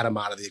leave Adam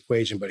out of the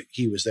equation, but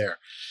he was there.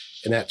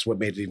 And that's what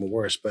made it even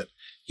worse. But,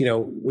 you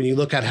know, when you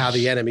look at how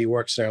the enemy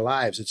works in our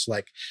lives, it's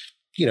like,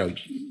 you know,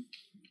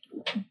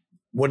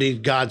 what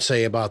did God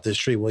say about this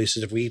tree? Well, he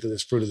says, if we eat of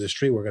this fruit of this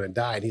tree, we're going to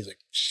die. And he's like,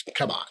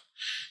 come on,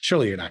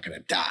 surely you're not going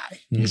to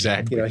die.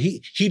 Exactly. You know,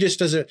 he just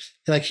doesn't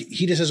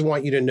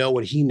want you to know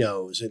what he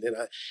knows.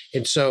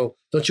 And so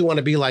don't you want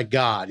to be like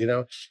God, you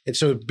know? And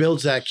so it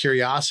builds that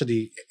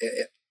curiosity.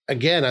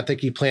 Again, I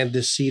think he planted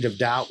this seed of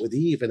doubt with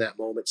Eve in that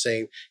moment,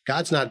 saying,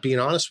 God's not being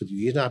honest with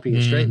you. He's not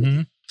being straight with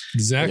you.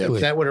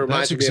 Exactly. That would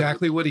remind That's me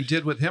exactly what he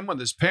did with him with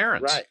his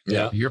parents. Right.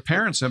 Yeah. Your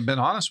parents have been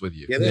honest with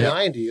you. Yeah, they're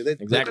lying to you. Look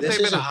Exactly. what This they've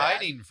been isn't bad.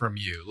 hiding from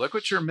you. Look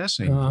what you're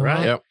missing.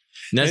 Right. Yep.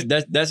 And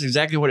that's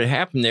exactly what had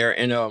happened there.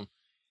 And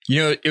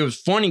you know, it was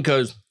funny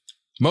because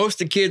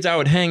most of the kids I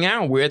would hang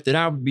out with, that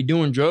I would be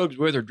doing drugs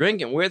with or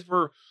drinking with,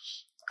 were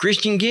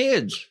Christian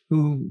kids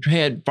who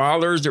had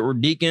fathers that were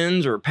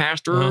deacons or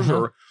pastors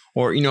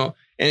or you know.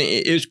 And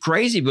it was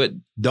crazy, but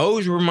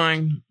those were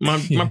my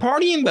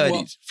partying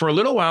buddies for a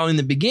little while in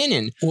the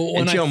beginning,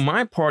 until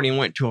my partying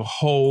went to a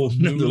whole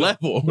new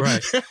level.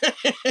 Right.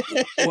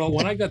 Well,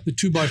 when I got the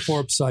 2x4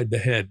 upside the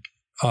head,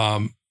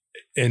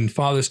 and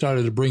Father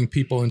started to bring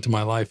people into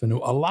my life, and a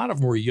lot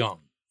of them were young,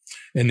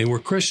 and they were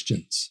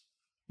Christians,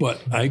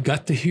 but I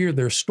got to hear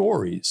their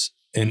stories,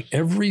 and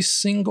every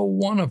single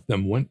one of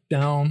them went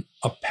down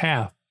a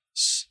path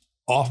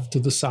off to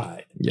the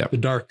side, the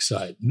dark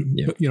side,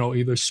 you know,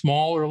 either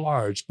small or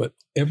large, but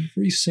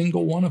every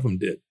single one of them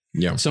did.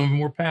 Yeah. Some of them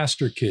were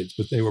pastor kids,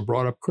 but they were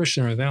brought up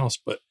Christian or anything else.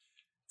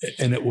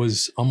 And it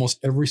was almost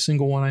every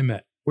single one I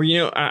met. Well, you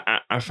know,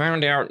 I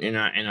found out, and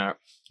I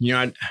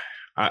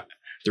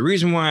the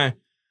reason why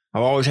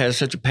I've always had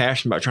such a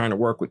passion about trying to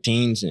work with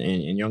teens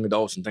and young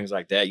adults and things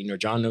like that. You know,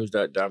 John knows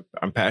that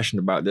I'm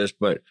passionate about this,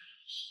 but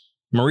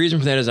my reason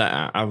for that is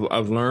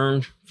I've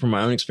learned from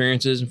my own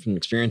experiences and from the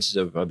experiences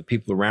of the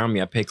people around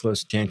me. I pay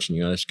close attention.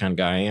 You know, that's the kind of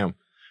guy I am.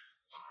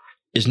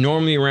 It's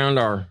normally around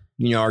our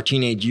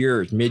teenage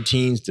years,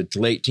 mid-teens to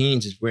late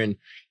teens is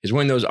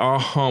when those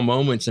aha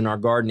moments and our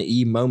Garden of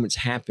Eden moments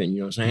happen. You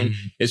know what I'm saying?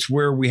 Mm-hmm. It's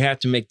where we have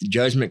to make the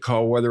judgment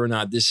call whether or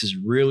not this is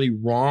really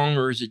wrong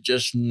or is it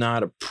just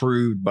not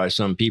approved by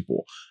some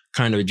people.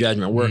 Kind of a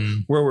judgment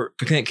where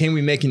can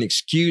we make an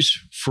excuse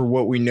for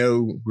what we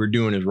know we're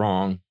doing is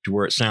wrong to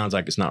where it sounds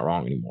like it's not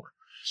wrong anymore.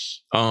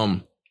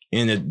 And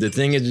the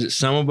thing is that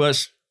some of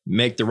us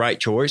make the right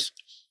choice,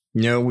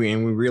 you know, we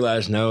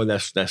realize, no,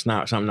 that's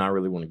not something I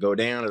really want to go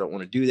down. I don't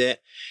want to do that.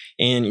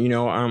 And, you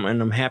know,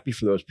 I'm happy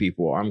for those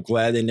people. I'm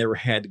glad they never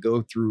had to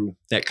go through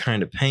that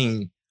kind of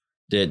pain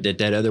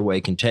that other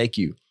way can take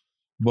you.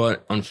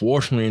 But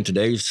unfortunately, in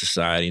today's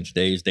society, in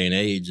today's day and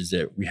age, is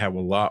that we have a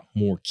lot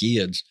more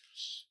kids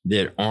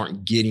that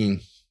aren't getting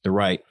the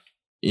right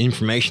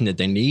information that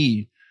they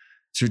need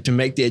to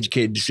make the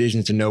educated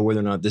decisions to know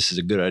whether or not this is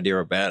a good idea or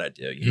a bad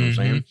idea. You know what I'm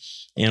saying?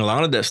 And a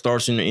lot of that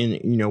starts in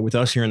you know, with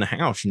us here in the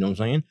house, you know what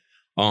I'm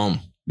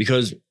saying?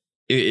 Because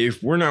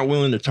if we're not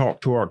willing to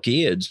talk to our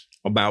kids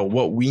about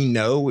what we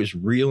know is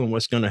real and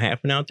what's going to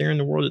happen out there in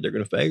the world that they're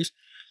going to face,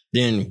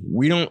 then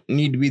we don't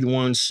need to be the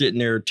ones sitting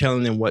there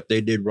telling them what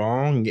they did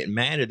wrong and getting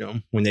mad at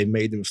them when they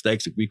made the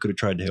mistakes that we could have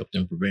tried to help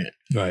them prevent.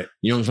 Right.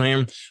 You know what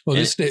I'm saying? Well,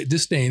 this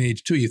day and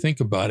age too, you think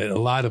about it, a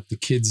lot of the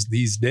kids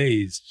these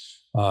days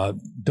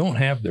don't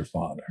have their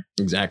father.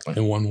 Exactly.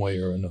 In one way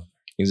or another.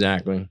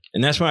 Exactly.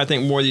 And that's why I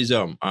think more of these,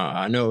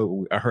 I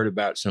know I heard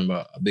about some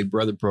a Big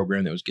Brother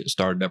program that was getting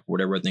started up or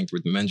whatever, I think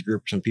with the men's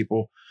group, some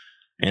people.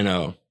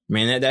 And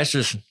man, that's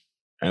just,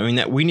 I mean,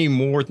 that we need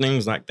more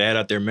things like that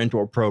out there,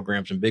 mentor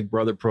programs and Big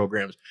Brother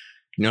programs.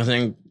 You know, I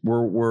think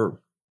we're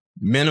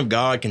men of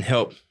God can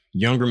help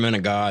younger men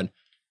of God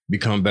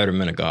become better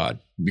men of God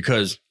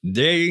because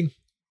they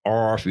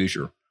are our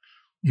future.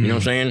 You know what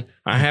I'm saying?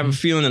 I have a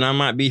feeling that I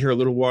might be here a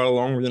little while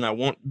longer than I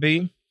want to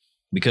be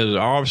because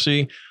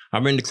obviously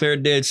I've been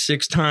declared dead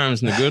 6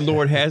 times and the good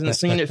Lord hasn't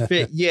seen it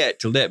fit yet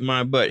to let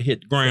my butt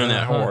hit the ground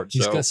that hard.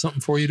 He's got something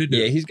for you to do.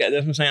 Yeah, that's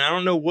what I'm saying. I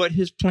don't know what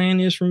his plan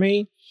is for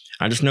me.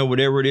 I just know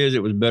whatever it is,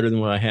 it was better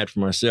than what I had for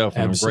myself.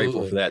 And I'm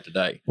grateful for that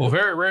today. Well,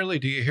 very rarely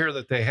do you hear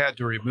that they had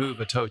to remove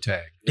a toe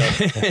tag.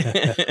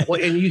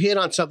 Well, and you hit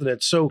on something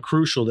that's so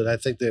crucial that I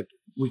think that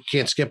we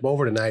can't skip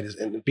over tonight is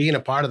and being a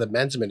part of the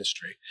men's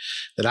ministry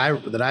that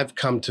I've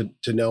come to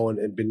know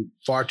and been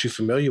far too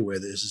familiar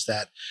with is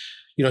that,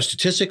 you know,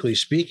 statistically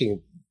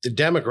speaking, the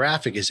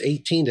demographic is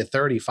 18 to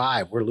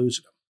 35. We're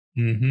losing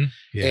them. Mm-hmm.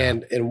 Yeah.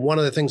 And one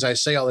of the things I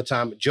say all the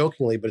time,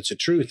 jokingly, but it's the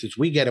truth, is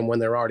we get them when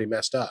they're already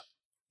messed up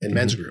in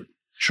men's group.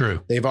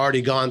 True. They've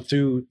already gone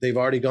through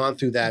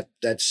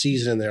that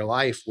season in their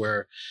life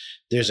where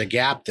there's a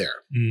gap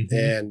there. Mm-hmm.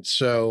 And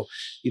so,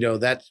 you know,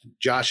 that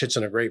Josh hits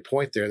on a great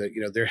point there that,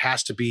 you know, there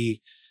has to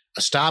be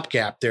a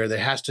stopgap there. There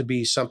has to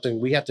be something.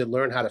 We have to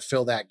learn how to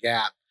fill that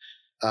gap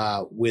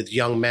with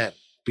young men,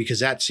 because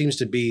that seems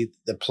to be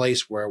the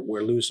place where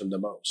we're losing the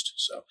most.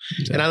 So,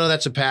 and I know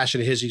that's a passion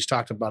of his. He's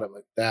talked about it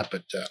like that,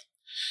 but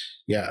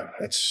yeah,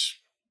 that's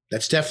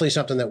definitely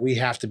something that we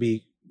have to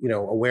be, you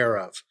know, aware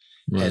of.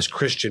 Right. As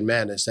Christian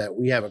men, is that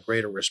we have a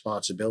greater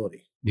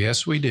responsibility.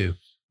 Yes, we do.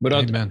 But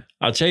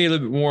I'll tell you a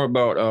little bit more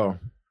about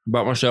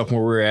myself and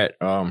where we're at.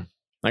 Like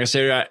I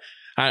said,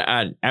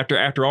 I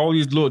after all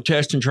these little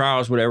tests and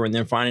trials, whatever, and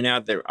then finding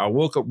out that I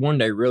woke up one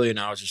day really, and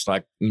I was just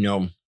like, you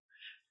know,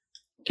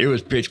 it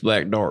was pitch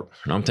black dark,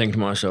 and I'm thinking to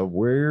myself,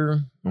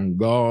 where on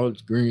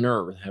God's green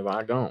earth have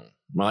I gone?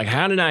 I'm like,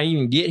 how did I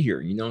even get here?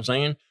 You know what I'm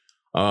saying?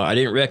 I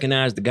didn't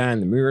recognize the guy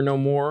in the mirror no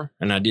more,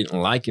 and I didn't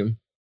like him.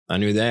 I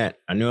knew that.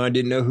 I knew I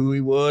didn't know who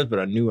he was, but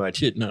I knew I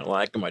did not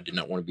like him. I did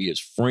not want to be his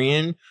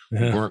friend. We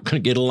weren't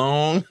going to get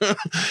along.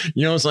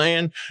 You know what I'm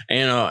saying?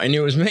 And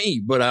it was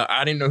me, but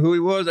I didn't know who he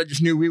was. I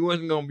just knew we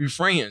wasn't going to be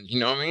friends. You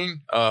know what I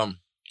mean?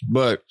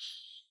 But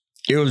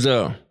it was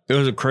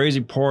a crazy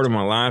part of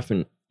my life.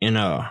 And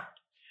I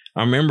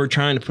remember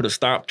trying to put a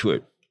stop to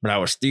it, but I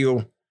was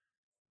still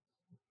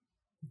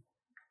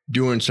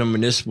doing some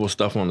municipal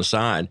stuff on the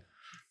side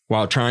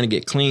while trying to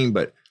get clean.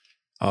 But,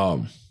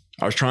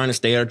 I was trying to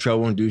stay out of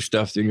trouble and do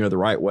stuff the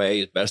right way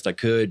as best I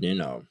could.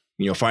 And,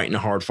 fighting a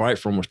hard fight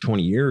for almost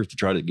 20 years to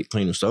try to get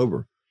clean and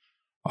sober.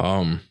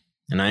 And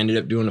I ended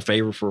up doing a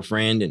favor for a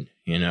friend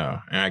and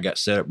I got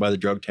set up by the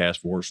drug task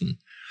force and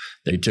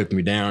they took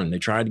me down and they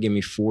tried to give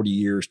me 40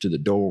 years to the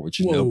door, which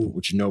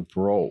is no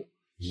parole.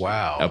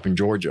 Wow. Up in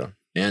Georgia.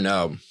 And,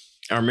 I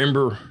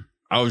remember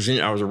I was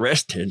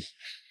arrested,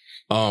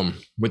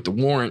 with the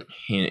warrant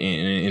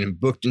and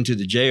booked into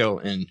the jail.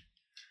 And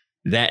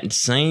that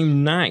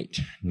same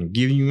night, and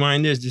give you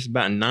mind this, it's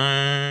about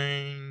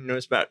 9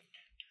 o'clock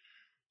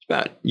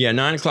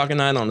at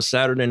night on a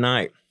Saturday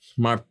night.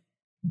 My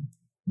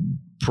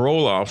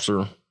parole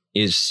officer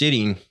is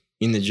sitting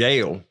in the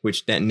jail,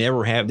 which that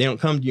never have. They don't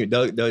come to you.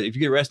 If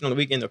you get arrested on the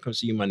weekend, they'll come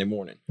see you Monday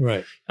morning.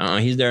 Right.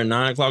 He's there at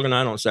 9 o'clock at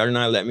night on Saturday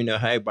night. Let me know,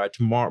 hey, by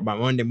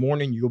Monday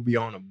morning, you'll be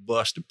on a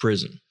bus to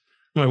prison.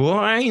 I'm like, well,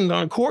 I ain't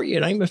gone to court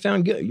yet. I ain't been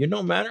found good. It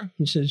don't matter.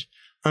 He says,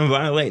 I'm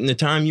violating the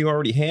time you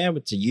already have.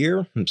 It's a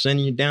year. I'm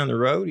sending you down the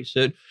road. He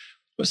said,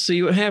 let's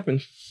see what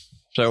happens.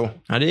 So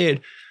I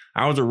did.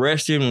 I was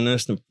arrested in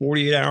less than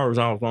 48 hours.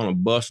 I was on a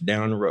bus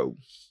down the road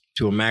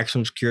to a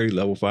maximum security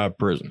level 5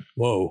 prison.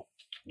 Whoa.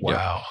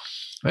 Wow.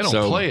 They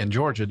don't play in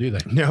Georgia, do they?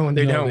 No,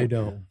 they don't. They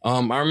don't.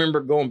 I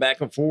remember going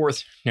back and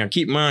forth. Now,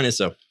 keep in mind,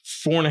 it's a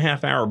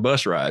 4.5 hour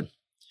bus ride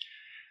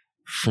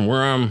from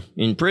where I'm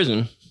in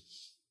prison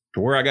to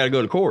where I got to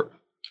go to court.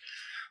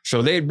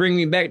 So they'd bring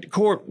me back to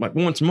court like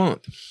once a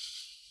month.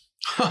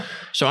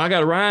 So I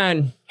got to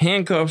ride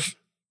handcuffs,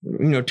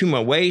 to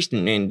my waist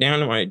and down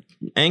to my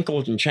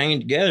ankles and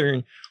chained together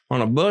and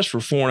on a bus for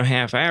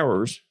 4.5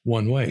 hours.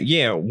 One way.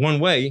 Yeah, one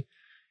way.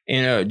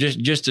 And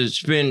just to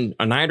spend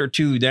a night or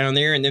two down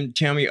there and then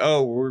tell me,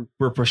 oh,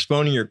 we're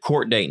postponing your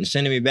court date and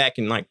sending me back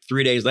in like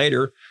 3 days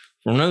later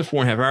for another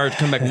 4.5 hours to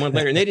come back a month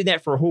later. And they did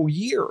that for a whole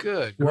year.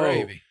 Good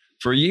gravy.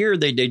 For a year,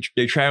 they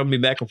traveled me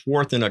back and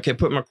forth and I kept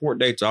putting my court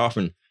dates off.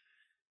 And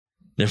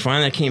then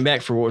finally I came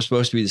back for what was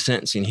supposed to be the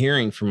sentencing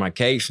hearing for my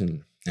case.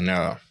 And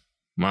I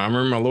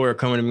remember my lawyer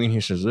coming to me and he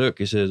says, look,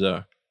 he says,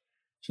 I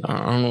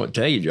don't know what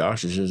to tell you,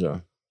 Josh. He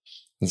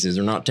says,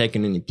 they're not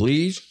taking any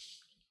pleas.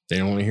 They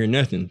don't want to hear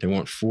nothing. They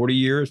want 40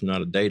 years,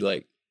 not a day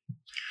late.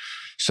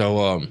 So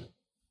I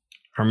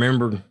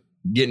remember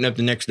getting up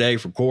the next day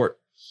for court.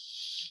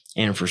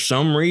 And for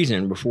some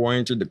reason, before I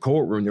entered the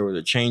courtroom, there was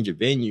a change of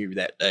venue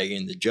that day.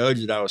 And the judge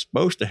that I was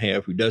supposed to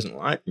have, who doesn't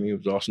like me,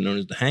 was also known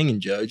as the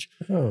hanging judge,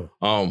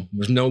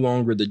 was no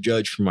longer the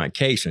judge for my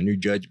case. A new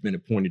judge had been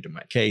appointed to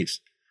my case.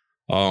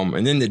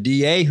 And then the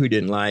DA, who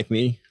didn't like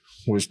me,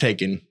 was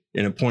taken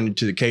and appointed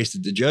to the case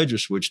that the judge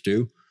was switched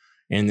to.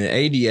 And the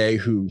ADA,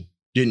 who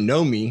didn't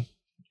know me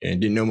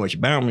and didn't know much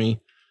about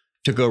me,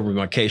 took over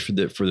my case for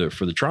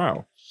the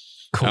trial.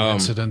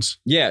 Coincidence.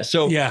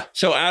 So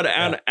out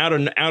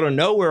of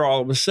nowhere,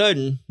 all of a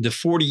sudden, the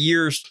 40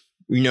 years,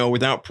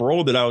 without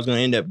parole that I was going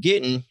to end up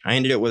getting, I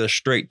ended up with a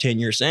straight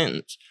 10-year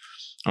sentence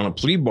on a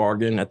plea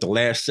bargain at the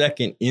last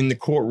second in the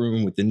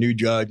courtroom with the new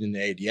judge and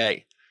the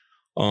ADA.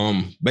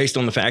 Based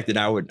on the fact that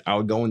I would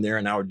go in there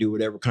and I would do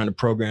whatever kind of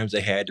programs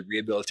they had to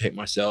rehabilitate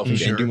myself and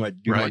do my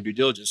due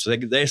diligence. So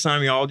they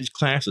assigned me all these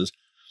classes,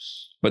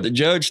 but the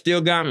judge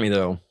still got me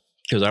though,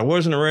 because I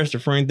wasn't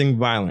arrested for anything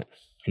violent.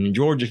 And in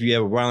Georgia, if you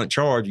have a violent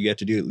charge, you have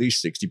to do at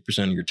least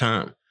 60% of your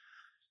time.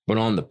 But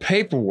on the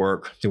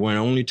paperwork that went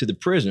only to the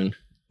prison,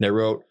 they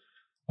wrote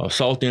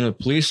assaulting a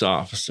police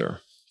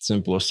officer,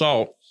 simple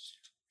assault,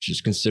 which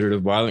is considered a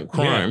violent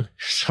crime. Yeah.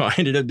 So I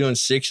ended up doing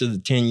 6 of the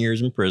 10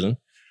 years in prison.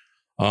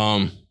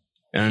 And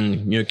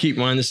keep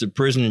in mind, this is a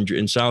prison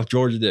in South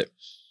Georgia that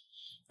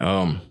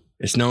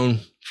it's known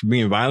for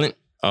being violent.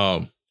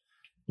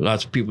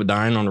 Lots of people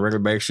dying on a regular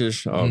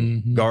basis,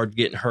 guards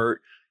getting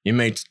hurt,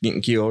 inmates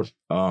getting killed.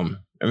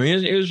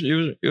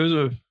 It was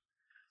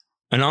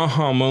an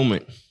aha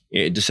moment,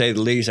 to say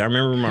the least. I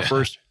remember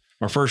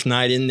my first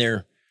night in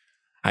there.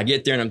 I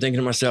get there and I'm thinking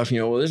to myself,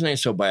 well, this ain't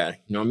so bad.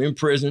 I'm in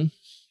prison,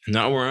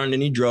 not around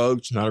any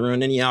drugs, not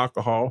around any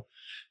alcohol.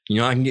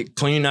 I can get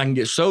clean, I can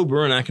get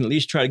sober, and I can at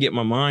least try to get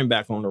my mind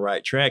back on the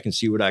right track and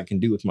see what I can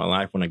do with my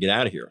life when I get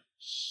out of here.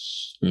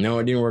 It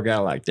didn't work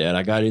out like that.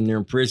 I got in there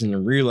in prison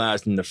and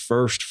realized in the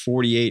first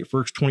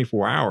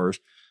 24 hours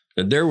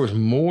that there was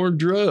more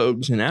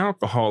drugs and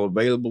alcohol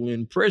available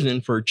in prison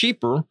for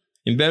cheaper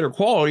and better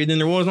quality than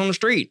there was on the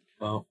street.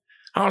 Wow.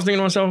 I was thinking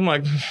to myself, I'm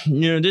like,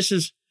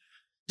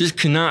 this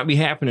cannot be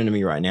happening to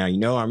me right now.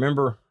 I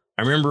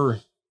remember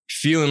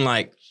feeling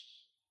like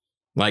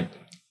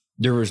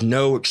there was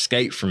no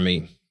escape for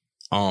me.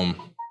 And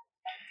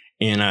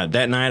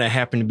that night I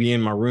happened to be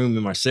in my room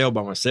in my cell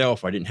by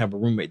myself. I didn't have a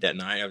roommate that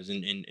night. I was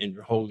in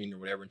holding or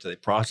whatever until they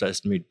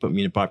processed me to put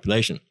me in a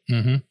population.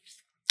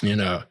 Mm-hmm.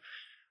 And I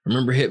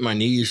remember hitting my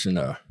knees and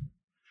I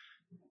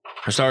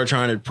started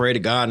trying to pray to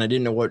God and I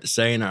didn't know what to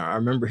say. And I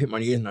remember hitting my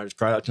knees and I just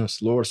cried out to the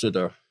Lord.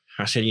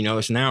 I said,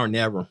 it's now or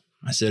never.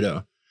 I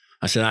said,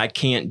 I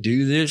can't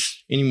do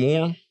this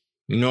anymore.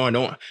 I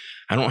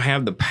don't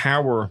have the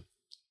power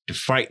to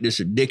fight this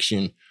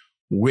addiction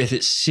with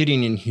it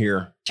sitting in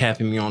here,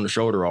 tapping me on the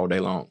shoulder all day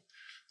long.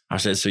 I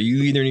said, so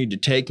you either need to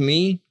take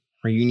me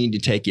or you need to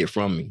take it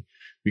from me,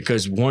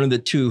 because one of the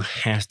two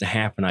has to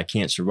happen. I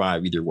can't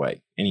survive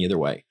any other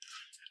way.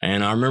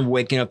 And I remember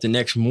waking up the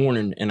next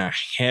morning and I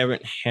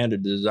haven't had a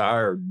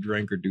desire to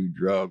drink or do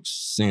drugs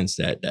since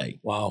that day.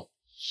 Wow.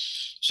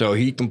 So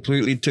he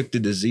completely took the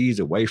disease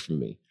away from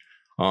me.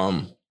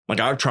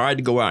 I've tried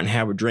to go out and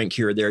have a drink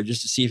here or there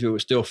just to see if it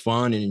was still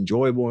fun and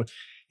enjoyable.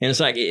 And it's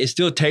like, it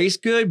still tastes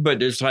good,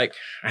 but it's like,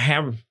 I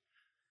have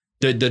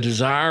the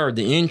desire,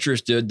 the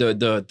interest,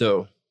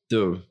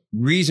 the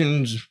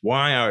reasons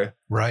why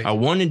I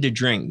wanted to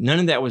drink. None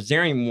of that was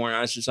there anymore. And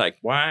I was just like,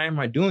 why am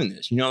I doing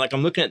this?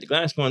 I'm looking at the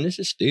glass going, this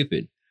is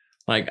stupid.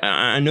 Like,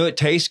 I know it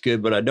tastes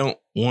good, but I don't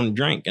want to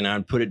drink. And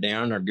I'd put it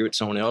down or give it to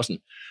someone else and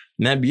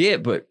that'd be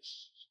it. But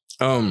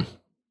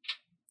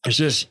it's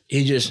just,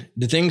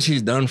 the things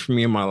he's done for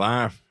me in my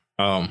life,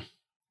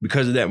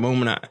 because of that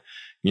moment,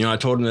 I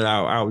told him that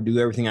I would do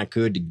everything I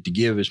could to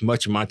give as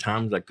much of my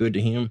time as I could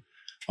to him.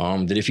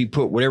 That if he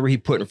put whatever he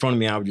put in front of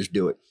me, I would just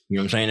do it. You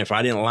know what I'm saying? If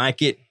I didn't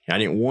like it, I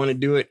didn't want to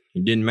do it,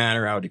 it didn't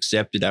matter. I would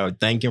accept it. I would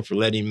thank him for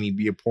letting me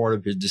be a part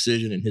of his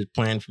decision and his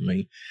plan for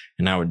me,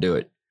 and I would do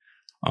it.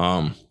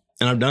 And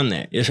I've done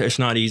that. It's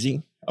not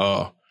easy.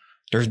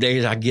 There's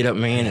days I get up,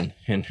 man,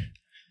 and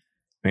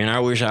man,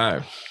 I wish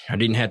I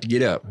didn't have to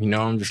get up.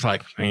 I'm just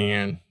like,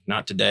 man,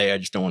 not today. I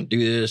just don't want to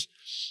do this.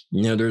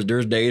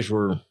 There's days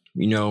where,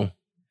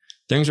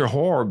 things are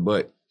hard,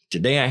 but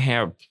today I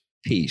have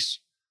peace.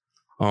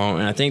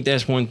 And I think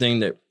that's one thing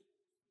that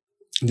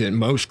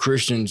most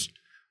Christians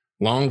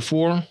long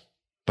for,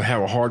 but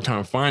have a hard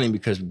time finding,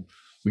 because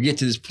we get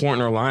to this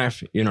point in our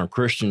life, in our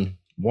Christian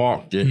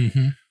walk,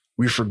 that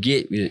we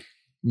forget that,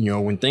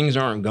 when things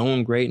aren't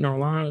going great in our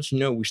lives,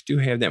 we still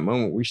have that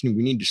moment where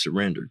we need to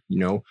surrender,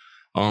 and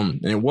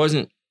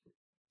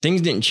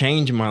things didn't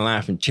change in my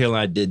life until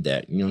I did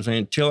that. You know what I'm saying?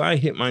 Until I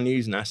hit my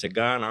knees and I said,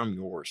 God, I'm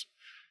yours.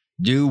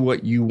 Do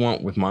what you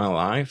want with my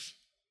life,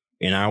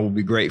 and I will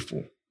be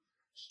grateful.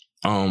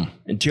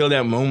 Until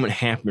that moment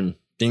happened,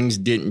 things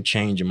didn't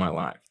change in my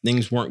life.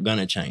 Things weren't going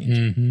to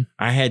change.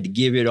 I had to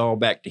give it all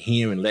back to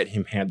him and let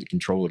him have the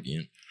control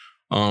again.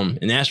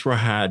 And that's where I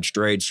had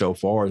strayed so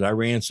far, as I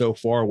ran so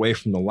far away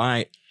from the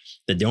light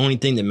that the only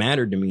thing that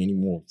mattered to me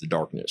anymore was the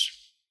darkness.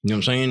 You know what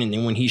I'm saying? And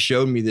then when he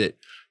showed me that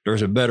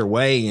there's a better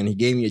way and he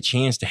gave me a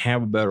chance to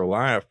have a better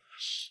life,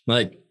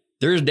 like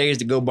there's days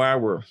that go by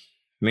where,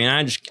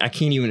 man, I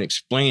can't even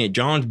explain it.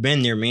 John's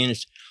been there, man.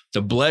 It's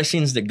the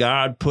blessings that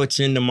God puts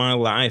into my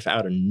life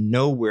out of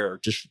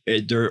nowhere.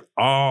 They're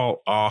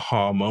all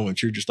aha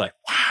moments. You're just like,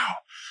 wow,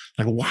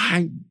 like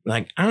why?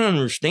 Like, I don't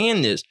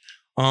understand this.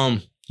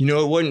 You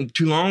know, it wasn't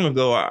too long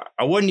ago.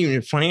 I wasn't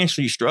even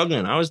financially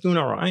struggling. I was doing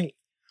all right.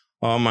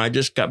 I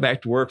just got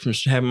back to work from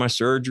having my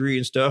surgery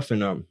and stuff. And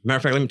matter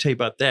of fact, let me tell you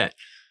about that.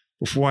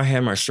 Before I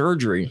had my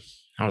surgery,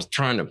 I was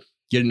trying to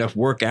get enough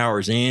work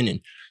hours in and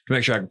to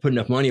make sure I could put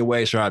enough money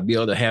away so I'd be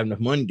able to have enough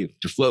money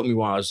to float me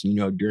while I was, you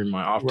know, during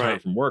my off time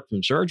from work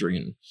from surgery.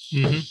 And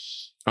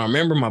I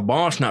remember my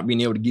boss not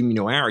being able to give me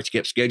no hours. He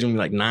kept scheduling me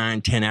like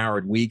 9-10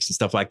 hour weeks and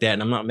stuff like that.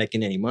 And I'm not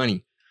making any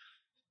money.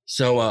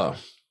 So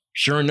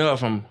sure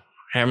enough, I'm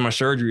having my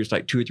surgery. It's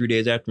like 2 or 3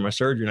 days after my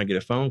surgery. And I get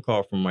a phone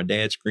call from my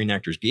dad's Screen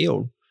Actors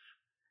Guild.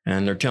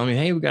 And they're telling me,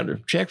 hey, we got a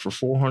check for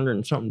 $400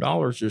 and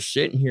something just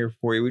sitting here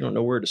for you. We don't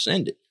know where to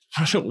send it.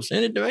 I said, well,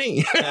 send it to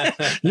me.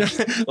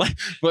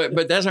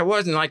 but that's how it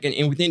was. And like,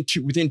 and within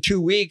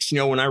 2 weeks, you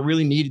know, when I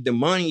really needed the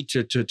money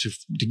to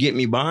get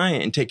me by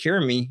and take care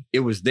of me,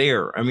 it was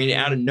there. I mean,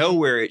 out of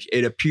nowhere,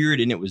 it appeared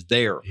and it was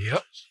there.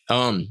 Yep.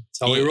 That's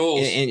how he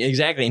rolls. And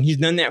exactly. And he's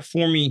done that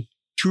for me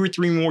 2 or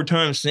 3 more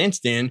times since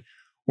then.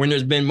 When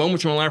there's been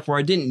moments in my life where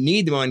I didn't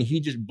need the money,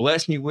 he just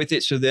blessed me with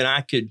it so that I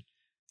could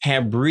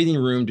have breathing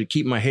room to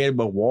keep my head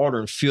above water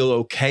and feel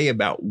okay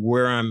about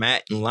where I'm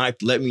at in life.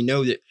 To let me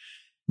know that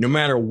no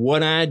matter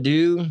what I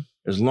do,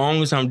 as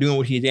long as I'm doing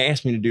what he's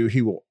asked me to do,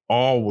 he will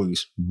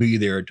always be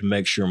there to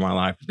make sure my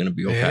life is going to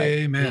be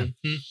okay. Amen.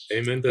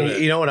 Amen to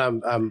that. You know what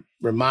I'm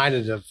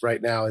reminded of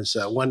right now is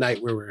one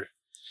night where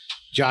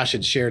Josh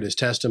had shared his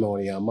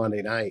testimony on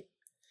Monday night,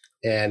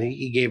 and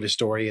he gave his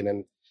story, and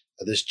then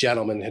this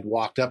gentleman had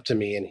walked up to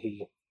me and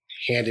he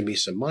handed me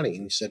some money,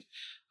 and he said,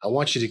 I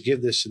want you to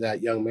give this to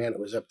that young man that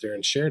was up there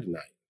and shared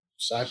tonight.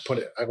 So I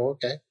go,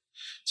 okay.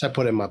 So I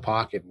put it in my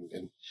pocket,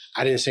 and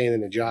I didn't say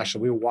anything to Josh. So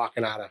we were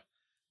walking out of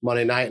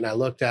Monday night, and I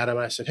looked at him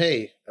and I said,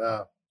 hey,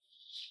 are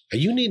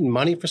you needing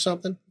money for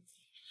something?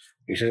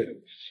 He said,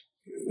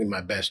 in my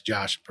best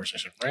Josh impression,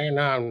 I said,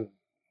 man,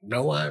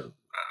 no, I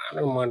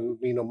don't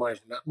want need no money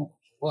for nothing.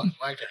 What?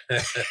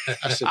 I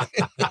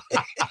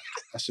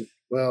said,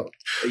 well,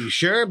 are you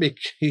sure?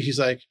 He's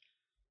like,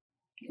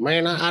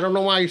 man, I don't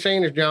know why you're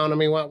saying this, John. I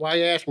mean, why are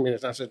you asking me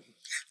this? I said,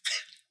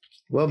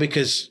 well,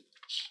 because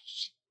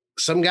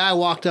some guy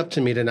walked up to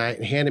me tonight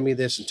and handed me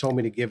this and told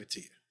me to give it to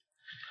you.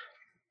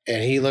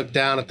 And he looked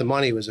down at the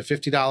money. It was a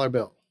 $50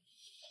 bill.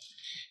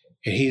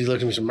 And he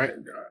looked at me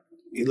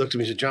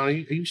and said, John, are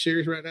you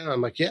serious right now?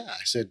 I'm like, yeah.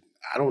 I said,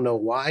 I don't know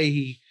why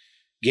he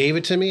gave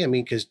it to me. I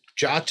mean, because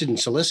Josh didn't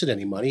solicit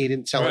any money. He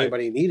didn't tell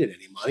anybody he needed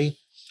any money.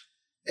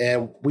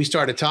 And we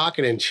started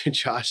talking, and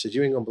Josh said,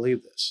 you ain't going to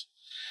believe this.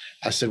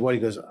 I said, what?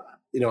 He goes,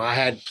 you know, I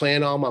had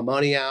planned all my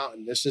money out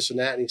and this and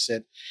that. And he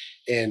said,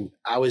 and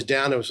I was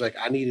down. It was like,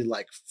 I needed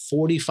like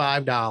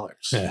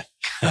 $45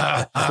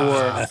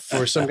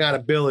 for some kind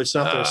of bill or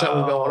something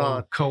going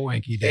on.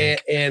 Coinky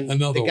dink. And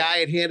the guy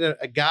had handed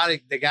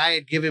the guy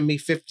had given me a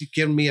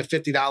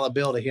 $50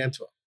 bill to hand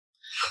to him.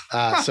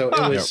 So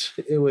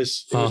it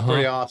was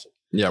pretty awesome.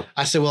 Yeah.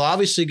 I said, well,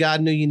 obviously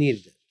God knew you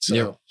needed it.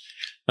 So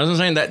I was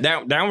saying that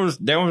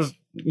was,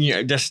 you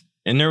know, just,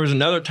 and there was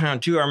another time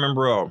too. I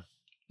remember,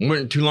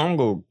 wasn't too long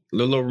ago, a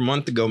little over a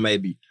month ago,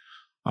 maybe.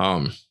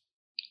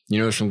 You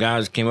know, some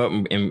guys came up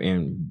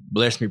and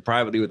blessed me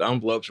privately with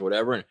envelopes or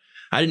whatever. And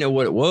I didn't know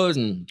what it was.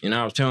 And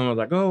I was telling them, I was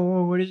like,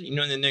 oh, what is it? You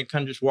know, and then they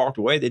kind of just walked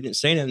away. They didn't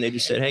say nothing. They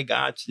just said, hey,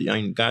 God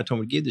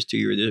told me to give this to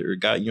you, or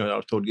God, you know, I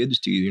was told to give this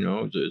to you, you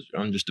know,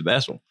 I'm just a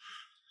vessel.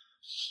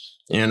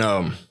 And,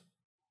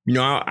 you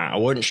know, I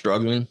wasn't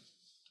struggling.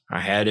 I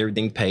had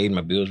everything paid.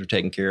 My bills were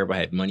taken care of. I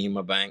had money in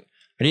my bank.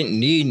 I didn't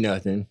need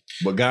nothing,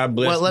 but God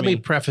blessed me. Well, let me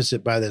preface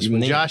it by this.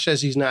 When Josh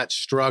says he's not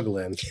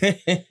struggling,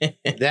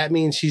 that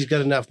means he's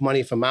got enough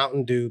money for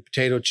Mountain Dew,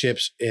 potato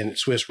chips, and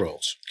Swiss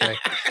rolls. Okay,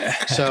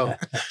 so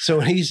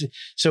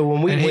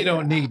when we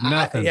don't need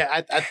nothing.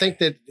 I think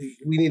that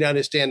we need to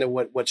understand that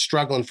what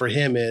struggling for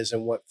him is,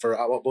 and what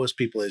most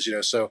people is. You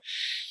know, so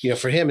you know,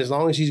 for him, as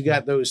long as he's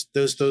got those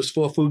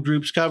 4 food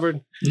groups covered,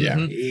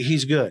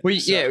 he's good. Well,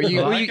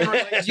 you got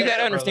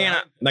to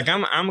understand. Like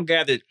I'm a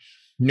guy that.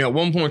 You know, at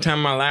one point in time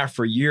in my life,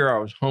 for a year, I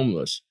was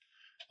homeless.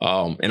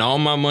 And all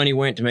my money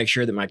went to make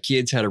sure that my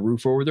kids had a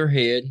roof over their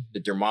head,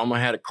 that their mama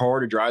had a car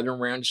to drive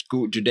them around to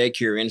school, to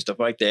daycare and stuff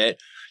like that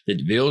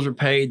the bills were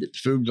paid, that the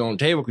food was on the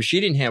table, because she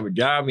didn't have a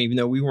job, even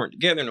though we weren't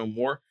together no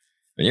more.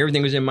 And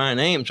everything was in my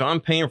name. So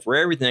I'm paying for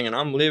everything. And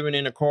I'm living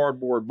in a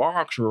cardboard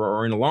box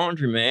or in a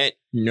laundromat,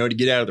 you know, to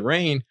get out of the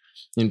rain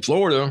in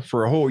Florida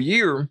for a whole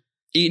year,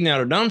 eating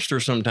out of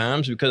dumpsters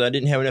sometimes because I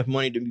didn't have enough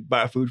money to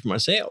buy food for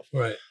myself.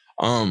 Right.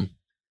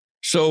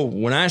 So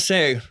when I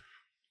say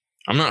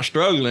I'm not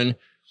struggling,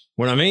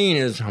 What I mean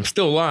is I'm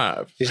still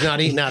alive. He's not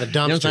eating out of dumpsters.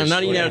 You know what I'm saying? I'm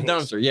not eating out of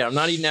dumpsters. Yeah, I'm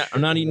not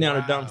eating out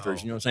of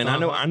dumpsters. You know what I'm saying?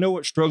 I know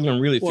what struggling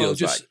really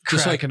feels like.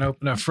 Just like an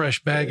open a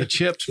fresh bag of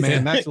chips,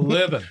 man. That's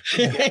living.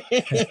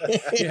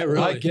 Yeah, really.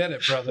 I get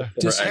it, brother.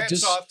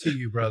 Hats off to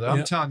you, brother.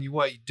 I'm telling you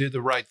what, you do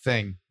the right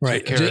thing.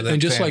 Right.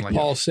 And just like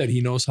Paul said, he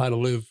knows how to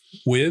live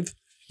with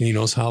and he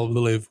knows how to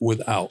live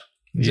without.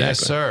 Exactly. Yes,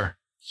 sir.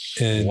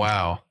 And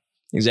wow.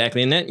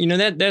 Exactly. And that's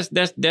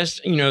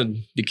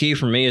the key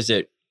for me is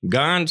that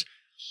God,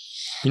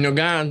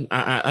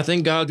 I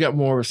think God's got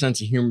more of a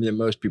sense of humor than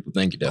most people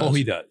think he does. Oh,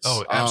 he does.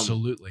 Oh,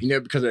 absolutely.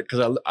 Because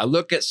I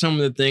look at some of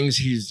the things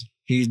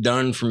he's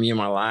done for me in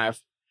my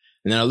life,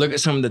 and then I look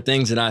at some of the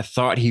things that I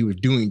thought he was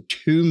doing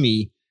to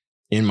me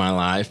in my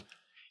life,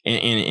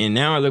 and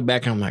now I look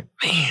back and I'm like,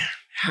 man,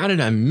 how did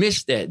I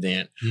miss that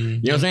then? Mm-hmm. You know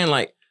what I'm saying?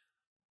 Like,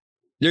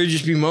 there'd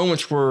just be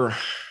moments where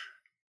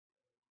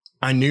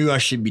I knew I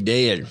should be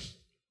dead,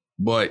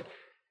 but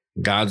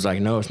God's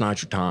like, no, it's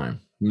not your time.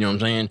 You know what I'm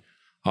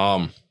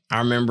saying? I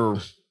remember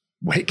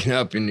waking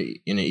up in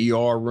the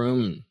ER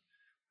room, and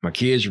my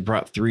kids were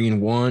about 3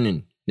 and 1,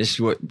 and this is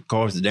what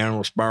caused the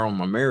downward spiral in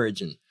my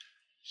marriage,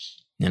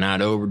 and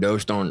I'd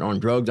overdosed on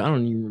drugs I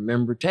don't even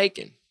remember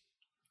taking.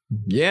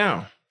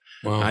 Yeah.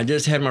 Wow. I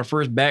just had my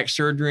first back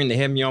surgery, and they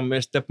had me all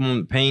messed up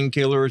on the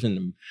painkillers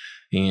and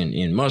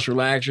muscle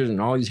relaxers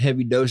and all these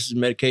heavy doses of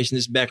medication.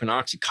 This is back when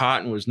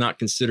Oxycontin was not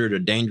considered a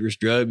dangerous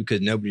drug because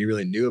nobody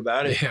really knew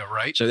about it. Yeah,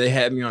 right. So they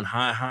had me on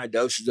high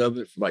doses of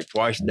it for like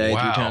twice a day, 3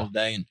 times a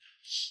day.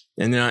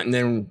 And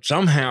then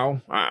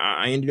somehow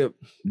I ended up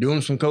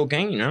doing some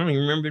cocaine. I don't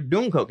even remember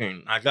doing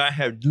cocaine. Like, I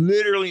have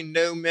literally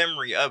no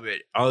memory of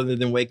it other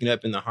than waking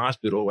up in the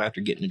hospital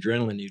after getting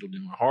adrenaline needled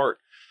in my heart.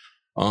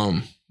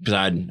 Because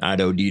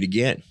I'd OD'd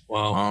again.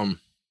 Wow.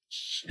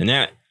 And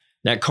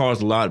that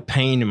caused a lot of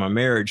pain in my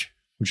marriage,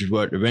 which is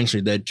what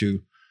eventually led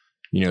to,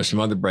 some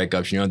other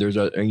breakups.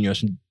 There's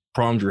some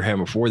problems we were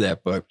having before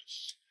that. But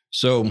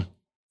so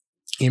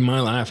in my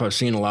life, I've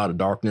seen a lot of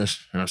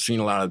darkness, and I've seen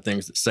a lot of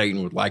things that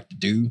Satan would like to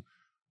do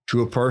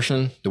to a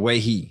person. The way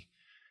he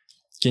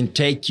can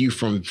take you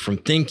from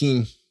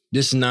thinking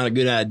this is not a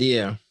good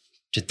idea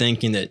to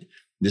thinking that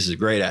this is a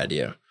great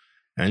idea.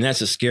 And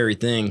that's a scary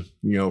thing,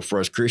 for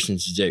us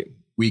Christians, is that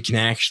we can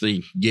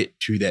actually get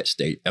to that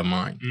state of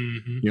mind.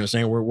 Mm-hmm. You know what I'm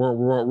saying?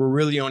 We're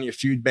really only a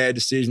few bad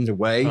decisions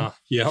away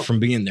from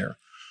being there.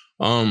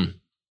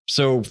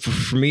 So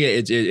for me,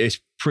 it's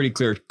pretty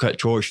clear cut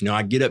choice.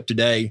 I get up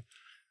today,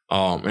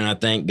 and I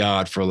thank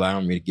God for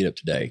allowing me to get up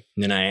today.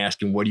 And then I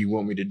ask him, what do you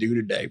want me to do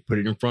today? Put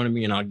it in front of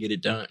me and I'll get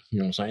it done. You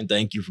know what I'm saying?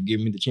 Thank you for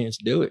giving me the chance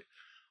to do it.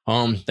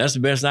 That's the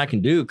best I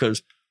can do,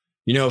 because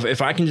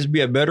if I can just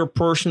be a better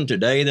person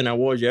today than I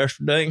was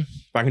yesterday,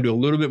 if I can do a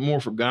little bit more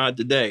for God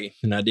today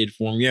than I did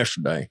for him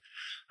yesterday,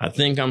 I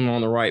think I'm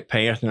on the right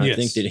path. And I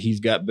think that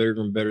he's got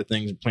bigger and better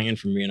things planned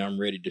for me, and I'm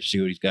ready to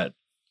see what he's got.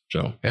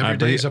 So every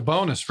day's a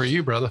bonus for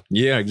you, brother.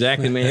 Yeah,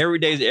 exactly, man. Every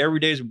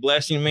day's a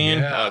blessing, man.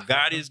 Yeah.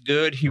 God is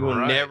good. He will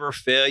never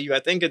fail you. I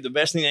think that the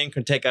best thing I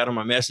can take out of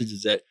my message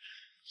is that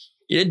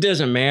it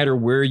doesn't matter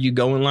where you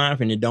go in life,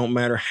 and it don't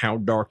matter how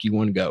dark you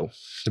want to go.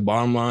 The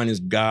bottom line is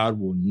God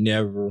will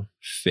never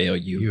fail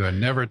you. You are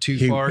never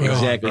too far gone.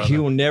 Exactly.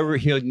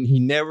 He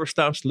never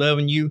stops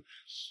loving you.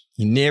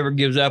 He never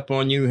gives up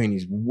on you, and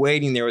he's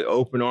waiting there with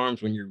open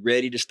arms when you're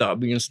ready to stop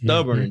being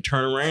stubborn and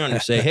turn around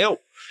and say,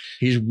 help.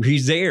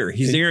 He's there.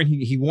 He's there, and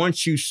he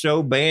wants you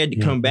so bad to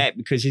come back,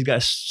 because he's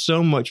got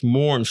so much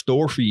more in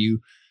store for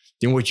you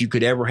than what you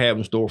could ever have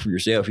in store for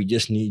yourself. He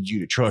just needs you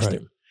to trust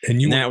him. And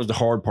that was the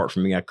hard part for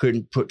me. I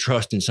couldn't put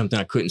trust in something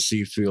I couldn't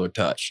see, feel, or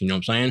touch. You know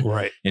what I'm saying?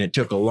 Right. And it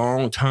took a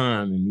long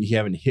time, and me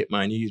having to hit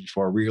my knees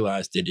before I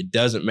realized that it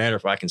doesn't matter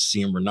if I can see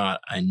him or not.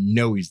 I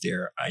know he's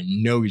there. I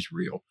know he's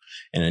real.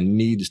 And I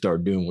need to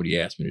start doing what he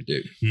asked me to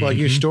do. Well,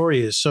 your story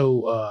is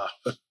so,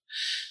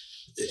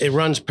 it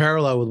runs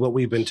parallel with what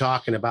we've been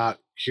talking about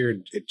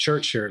here at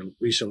church here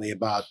recently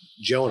about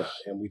Jonah.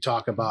 And we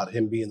talk about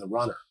him being the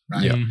runner,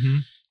 right? Yeah. Mm-hmm.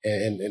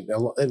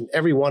 And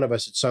every one of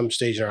us at some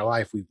stage in our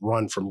life, we've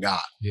run from God.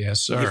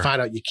 Yes, sir. You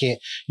find out you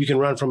can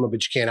run from him,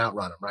 but you can't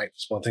outrun him, right?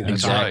 That's one thing.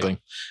 Exactly.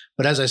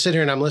 But as I sit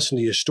here and I'm listening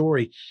to your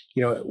story,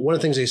 one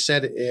of the things they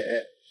said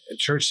at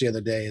church the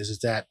other day is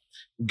that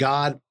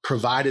God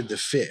provided the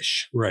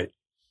fish. Right.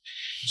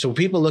 So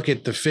people look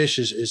at the fish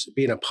as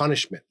being a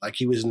punishment. Like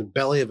he was in the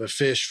belly of a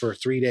fish for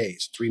 3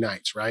 days, 3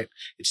 nights, right?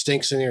 It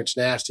stinks in there. It's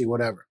nasty,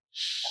 whatever.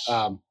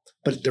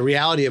 But the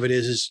reality of it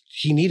is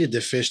he needed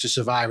the fish to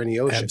survive in the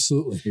ocean.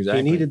 Absolutely.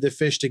 Exactly. He needed the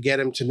fish to get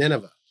him to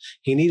Nineveh.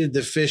 He needed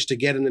the fish to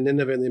get him to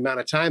Nineveh in the amount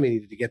of time he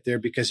needed to get there,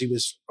 because he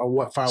was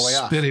far away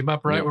off. Spit him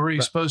up right where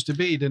he's supposed to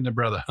be, didn't it,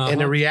 brother? And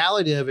the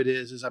reality of it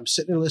is I'm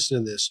sitting there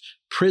listening to this.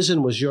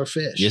 Prison was your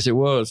fish. Yes, it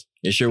was.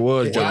 It sure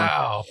was.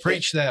 Wow.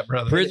 Preach that,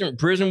 brother.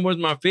 Prison was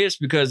my fish,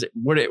 because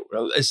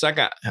it's like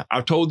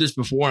I've told this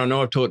before. And I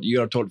know I've told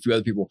you, I've told a few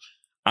other people.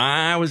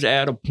 I was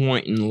at a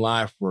point in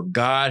life where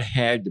God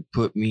had to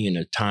put me in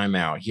a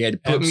timeout. He had to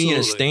put me in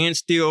a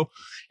standstill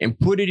and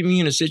put me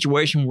in a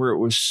situation where it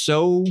was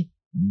so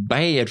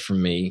bad for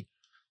me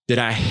that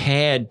I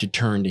had to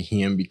turn to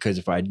him, because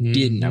if I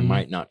didn't, I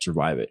might not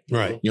survive it.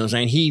 Right. You know what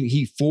I'm saying?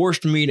 He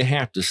forced me to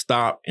have to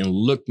stop and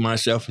look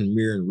myself in the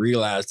mirror and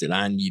realize that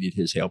I needed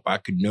his help. I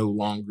could no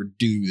longer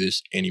do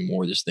this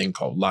anymore, this thing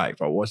called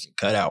life. I wasn't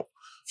cut out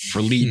for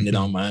leading it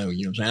on my own.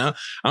 You know what I'm saying?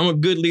 I'm a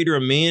good leader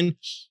of men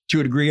to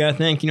a degree, I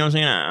think. You know what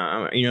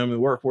I'm saying? I'm in the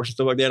workforce and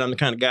stuff like that. I'm the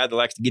kind of guy that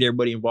likes to get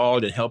everybody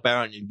involved and help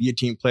out and be a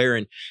team player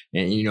and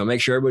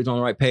make sure everybody's on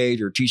the right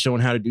page, or teach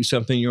someone how to do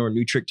something, a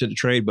new trick to the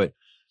trade. But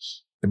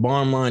the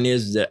bottom line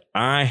is that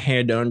I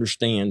had to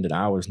understand that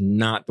I was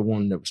not the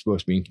one that was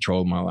supposed to be in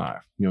control of my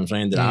life. You know what I'm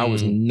saying? That I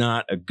was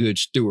not a good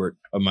steward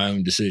of my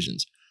own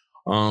decisions.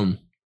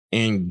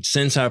 And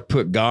since I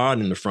put God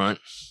in the front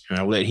and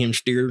I let him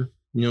steer,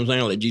 you know what I'm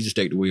saying? I let Jesus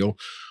take the wheel.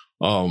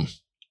 My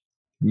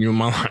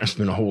life's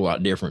been a whole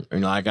lot different.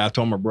 And like I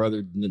told my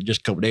brother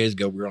just a couple of days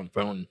ago, we were on the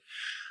phone.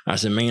 I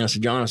said,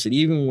 John,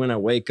 even when I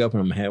wake up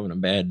and I'm having a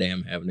bad day,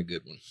 I'm having a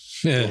good one.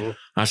 Yeah.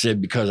 I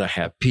said, because I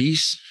have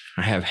peace,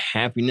 I have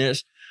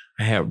happiness,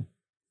 I have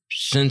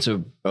sense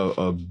of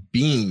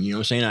being, you know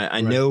what I'm saying?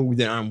 I know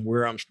that I'm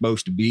where I'm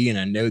supposed to be, and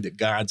I know that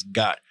God's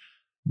got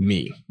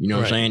me, you know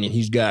what I'm saying? And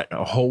he's got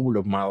a hold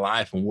of my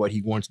life, and what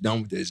he wants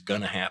done with it is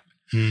going to happen.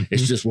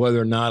 It's just whether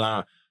or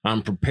not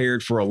I'm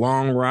prepared for a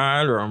long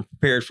ride or I'm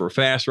prepared for a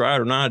fast ride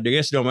or not. I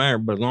guess it don't matter,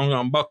 but as long as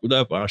I'm buckled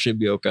up, I should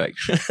be okay.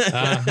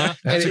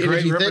 That's a great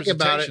if you think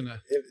about it,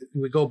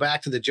 we go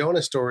back to the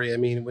Jonah story. I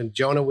mean, when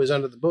Jonah was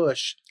under the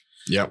bush,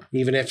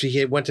 even after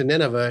he went to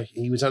Nineveh,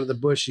 he was under the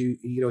bush.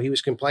 He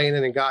was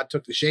complaining, and God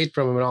took the shade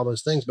from him and all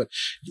those things. But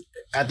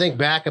I think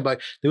back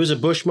about, there was a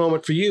bush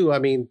moment for you. I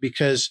mean,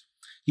 because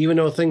even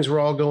though things were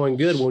all going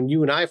good, when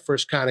you and I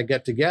first kind of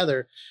got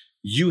together,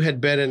 you had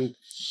been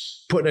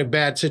put in a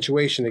bad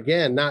situation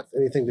again, not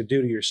anything to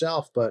do to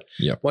yourself, but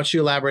why don't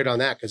you elaborate on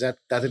that? Because I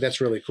think that's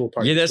a really cool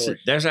part of the story.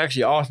 That's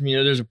actually awesome.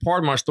 There's a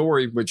part of my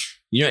story, which,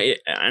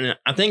 and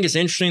I think it's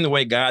interesting the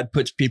way God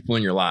puts people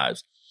in your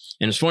lives.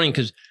 And it's funny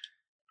because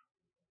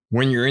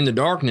when you're in the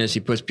darkness,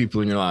 he puts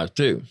people in your lives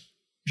too.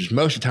 Just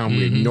most of the time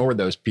we ignore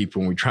those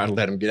people and we try to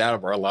let them get out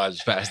of our lives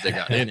as fast as they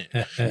got in it.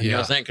 You know what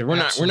I'm saying?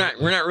 Because we're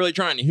not really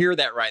trying to hear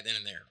that right then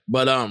and there.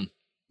 But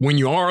when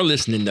you are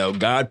listening though,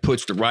 God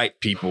puts the right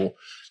people,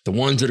 the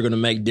ones that are going to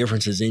make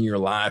differences in your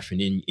life and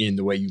in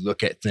the way you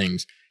look at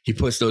things. He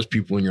puts those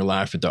people in your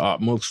life at the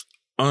most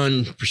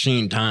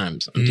unforeseen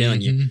times. I'm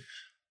telling you.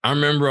 I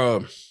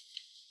remember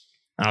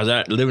I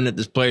was living at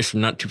this place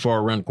not too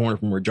far around the corner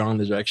from where John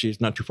is. Actually, it's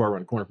not too far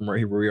around the corner from where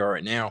we are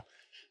right now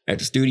at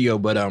the studio.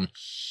 But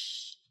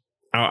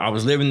I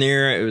was living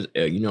there. It was,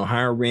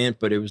 higher rent,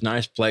 but it was a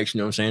nice place. You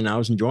know what I'm saying? I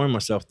was enjoying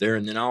myself there.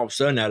 And then all of a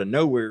sudden, out of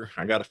nowhere,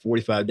 I got a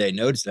 45-day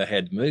notice that I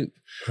had to move.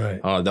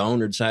 Right. The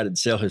owner decided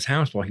to sell his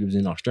house while he was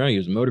in Australia. He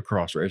was a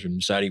motocross racer and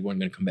decided he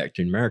wasn't going to come back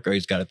to America.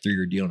 He's got a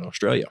 3-year deal in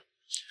Australia.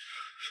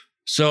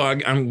 So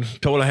I'm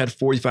told I had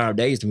 45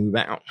 days to move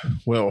out.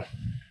 Well,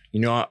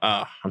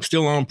 I'm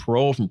still on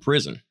parole from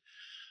prison.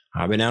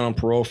 I've been out on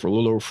parole for a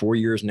little over 4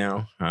 years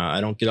now.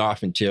 I don't get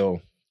off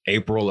until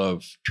April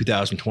of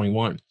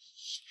 2021.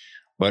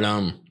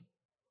 But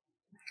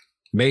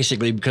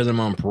basically, because I'm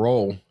on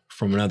parole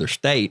from another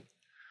state,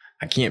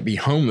 I can't be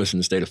homeless in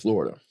the state of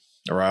Florida,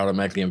 or I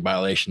automatically in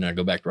violation and I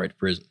go back right to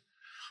prison.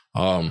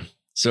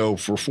 So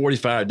for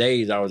 45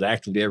 days, I was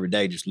actively every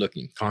day just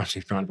looking,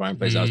 constantly trying to find a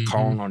place. I was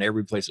calling on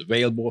every place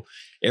available.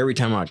 Every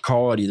time I'd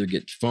call, I'd either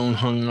get the phone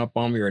hung up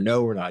on me or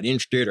no, we're not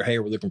interested, or hey,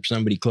 we're looking for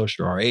somebody closer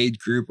to our age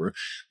group, or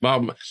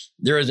Bob.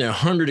 There is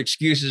 100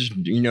 excuses,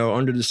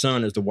 under the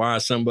sun as to why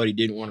somebody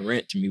didn't want to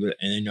rent to me.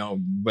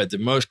 But the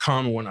most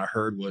common one I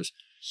heard was,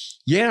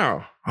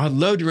 yeah, I'd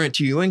love to rent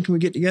to you. When can we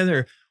get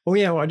together? Oh,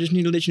 yeah, well, I just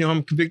need to let you know I'm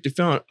a convicted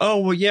felon. Oh,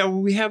 well, yeah,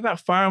 we have about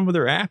 5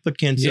 other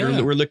applicants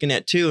that we're looking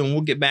at too. And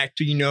we'll get back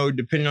to,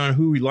 depending on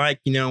who we like,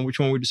 which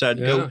one we decide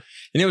to go.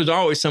 And it was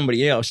always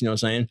somebody else, you know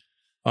what I'm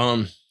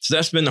saying? So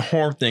that's been the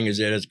hard thing, is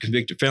that as a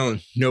convicted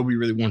felon, nobody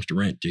really wants to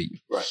rent to you.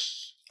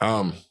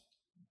 Right.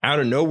 Out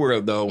of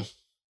nowhere, though,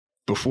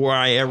 before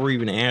I ever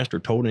even asked or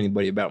told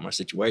anybody about my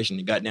situation,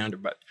 it got down to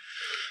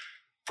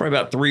probably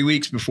about 3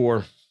 weeks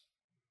before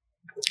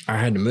I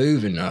had to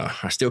move, and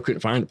I still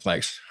couldn't find a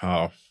place.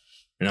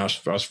 And I was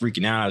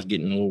freaking out. I was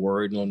getting a little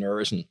worried, a little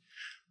nervous, and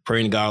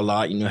praying to God a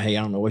lot. Hey,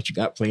 I don't know what you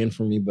got planned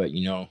for me, but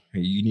you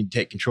need to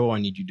take control. I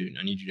need you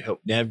to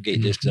help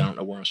navigate this, because I don't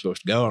know where I'm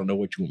supposed to go. I don't know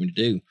what you want me to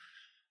do.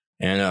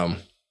 And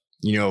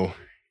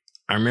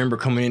I remember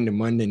coming into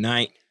Monday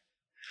night,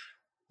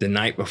 the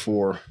night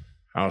before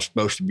I was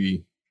supposed to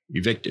be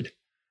evicted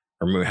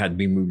or had to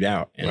be moved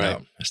out, and I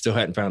still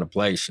hadn't found a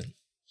place. And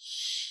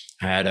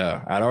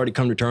I'd already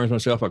come to terms with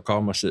myself. I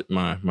called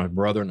my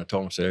brother and I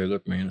told him, I said, hey,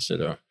 look, man, I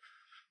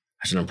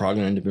said, I'm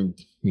probably going to end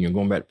up,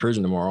 going back to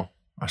prison tomorrow.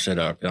 I said,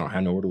 I don't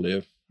have nowhere to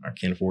live. I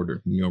can't afford to,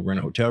 rent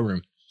a hotel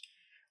room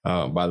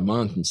by the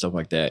month and stuff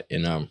like that.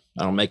 And I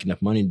don't make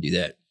enough money to do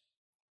that.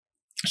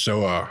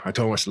 So I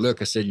told him, I said,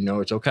 look, I said,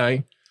 it's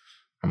okay.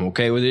 I'm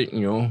okay with it.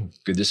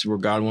 Because this is where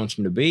God wants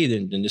me to be.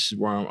 Then this is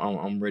where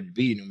I'm ready to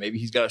be. Maybe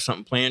he's got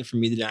something planned for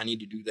me that I need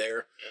to do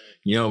there.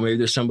 Maybe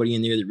there's somebody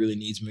in there that really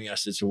needs me. I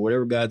said, so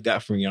whatever God's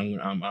got for me,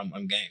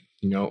 I'm game.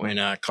 and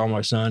I called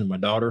my son and my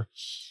daughter,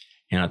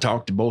 and I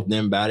talked to both of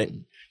them about it.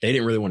 And they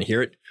didn't really want to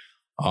hear it.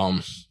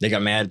 They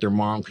got mad at their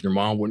mom because their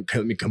mom wouldn't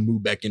let me come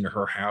move back into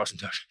her house and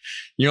stuff,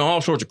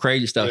 all sorts of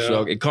crazy stuff. Yeah.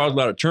 So it caused a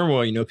lot of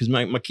turmoil, because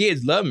my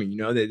kids love me,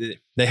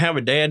 they have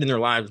a dad in their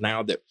lives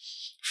now that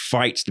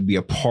fights to be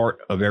a part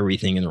of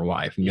everything in their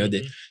life,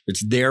 that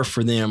it's there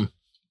for them,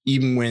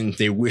 even when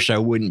they wish I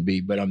wouldn't be,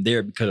 but I'm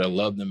there because I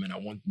love them and I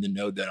want them to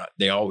know that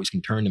they always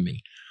can turn to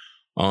me.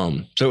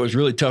 So it was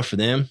really tough for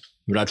them,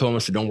 but I told them, I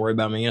said, don't worry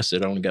about me. I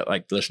said, I only got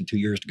less than 2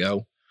 years to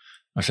go.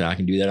 I said, I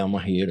can do that on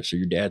my head. I said,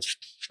 your dad's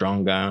a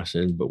strong guy. I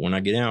said, but when I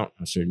get out,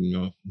 I said,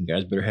 you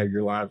guys better have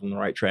your lives on the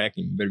right track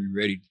and you better be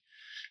ready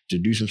to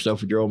do some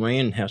stuff with your old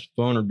man and have some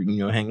fun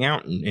or, hang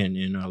out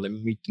and let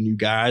me meet the new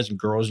guys and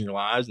girls in your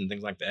lives and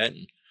things like that.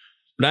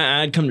 But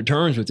I'd come to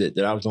terms with it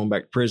that I was going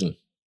back to prison.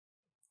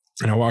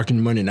 And I walked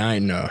in Monday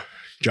night and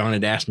John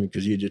had asked me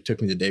because he just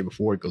took me the day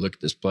before to go look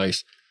at this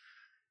place.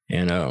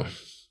 And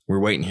we're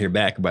waiting to hear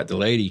back about the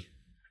lady.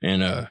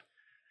 And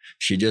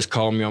she just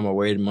called me on my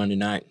way to Monday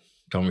night.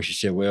 Told me, she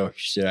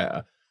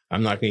said,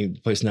 I'm not going to,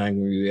 the place not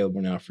going to be available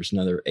now for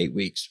another 8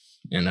 weeks.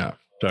 And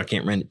so I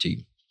can't rent it to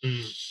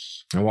you.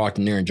 I walked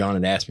in there and John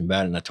had asked me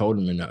about it. And I told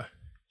him, and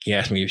he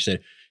asked me, he said,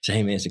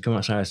 hey man, I said, come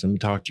outside. I said, let me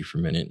talk to you for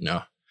a minute. And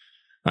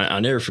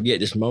I'll never forget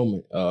this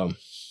moment.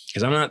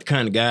 Because I'm not the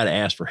kind of guy to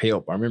ask for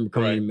help. I remember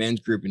coming to men's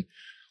group and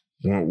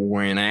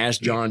when I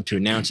asked John to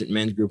announce it in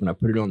men's group and I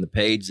put it on the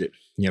page that,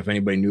 if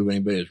anybody knew of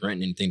anybody was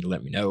renting anything to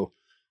let me know.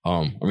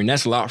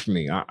 That's a lot for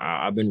me.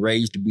 I've been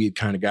raised to be the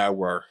kind of guy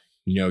where,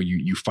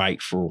 you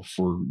fight for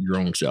your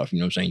own self. You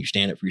know what I'm saying? You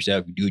stand up for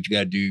yourself. You do what you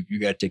got to do. You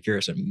got to take care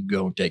of something. You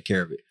go and take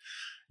care of it.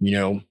 I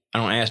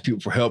don't ask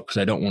people for help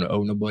because I don't want to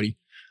owe nobody.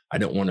 I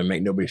don't want to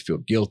make nobody feel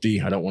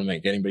guilty. I don't want to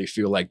make anybody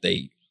feel like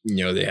they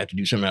have to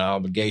do something out of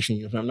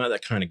obligation. I'm not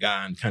that kind of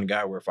guy. I'm the kind of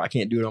guy where if I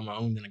can't do it on my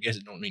own, then I guess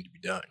it don't need to be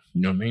done.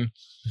 You know what I mean?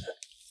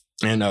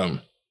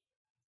 And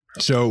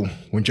so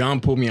when John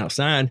pulled me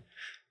outside,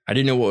 I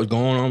didn't know what was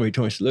going on. But he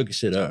told me, look, he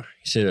said,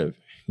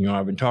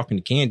 I've been talking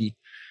to Candy.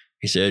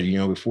 He said,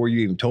 before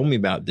you even told me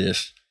about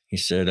this, he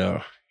said,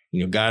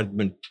 God's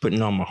been putting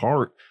it on my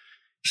heart.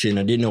 He said, and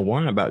I didn't know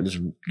why about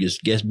this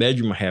guest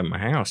bedroom I have in my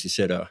house. He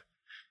said, I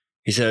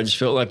just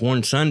felt like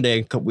one Sunday,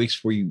 a couple weeks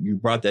before you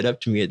brought that up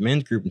to me at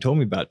men's group and told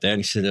me about that. And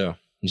he said, I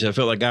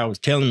felt like God was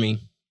telling me,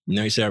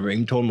 he said, I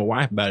even told my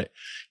wife about it.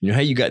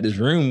 Hey, you got this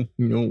room,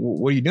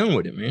 what are you doing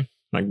with it, man?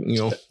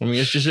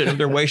 It's just sitting up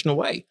there wasting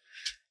away.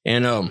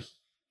 And I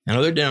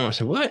looked down, I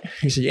said, what?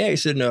 He said, yeah. He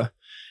said,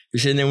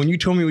 and then when you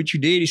told me what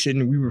you did, he said,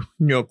 and we were,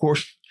 of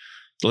course,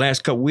 the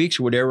last couple weeks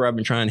or whatever, I've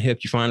been trying to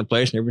help you find a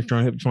place and everyone's trying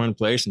to help you find a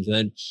place. And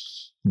said,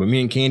 but me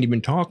and Candy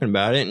been talking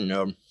about it.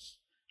 And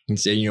he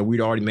said,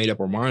 we'd already made up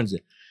our minds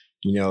that,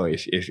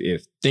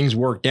 if things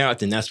worked out,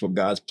 then that's what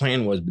God's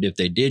plan was. But if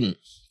they didn't,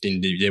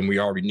 then we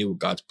already knew what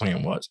God's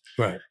plan was.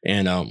 Right.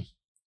 And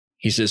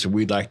he said, so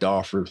we'd like to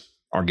offer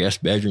our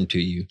guest bedroom to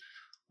you.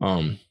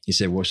 He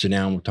said, we'll sit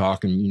down, we'll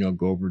talk and,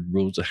 go over the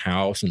rules of the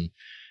house and,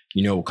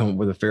 we'll come up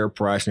with a fair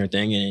price and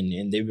everything.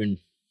 And they've been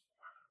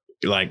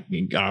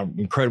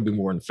incredibly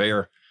more than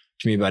fair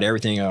to me about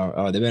everything.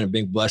 They've been a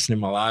big blessing in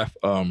my life.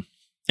 And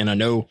I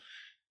know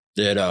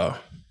that,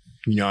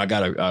 I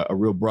got a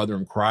real brother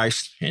in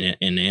Christ and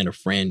a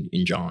friend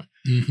in John.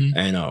 Mm-hmm.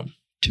 And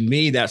to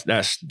me, that's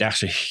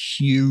a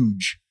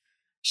huge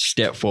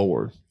step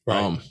forward.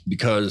 Right.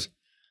 Because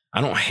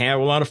I don't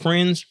have a lot of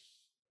friends.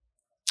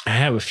 I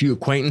have a few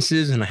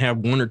acquaintances and I have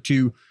one or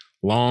two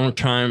long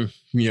time,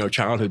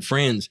 childhood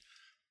friends,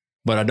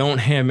 but I don't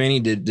have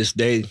any to this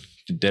day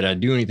that I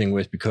do anything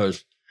with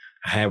because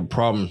I have a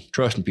problem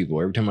trusting people.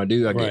 Every time I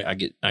do, I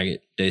get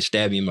they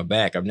stab me in my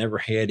back. I've never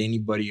had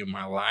anybody in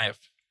my life,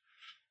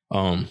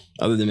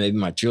 other than maybe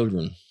my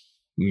children,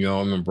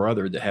 and my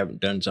brother that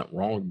haven't done something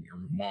wrong with me or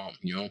my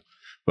mom,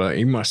 but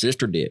even my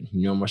sister did.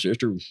 My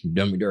sister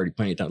done me dirty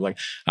plenty of times. Like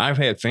I've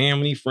had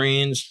family,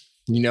 friends,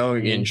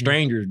 and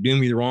strangers do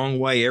me the wrong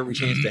way every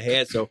chance they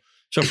had. So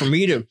for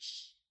me to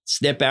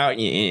step out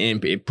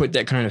and put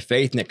that kind of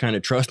faith and that kind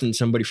of trust in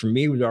somebody for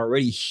me was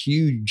already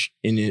huge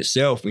in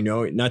itself,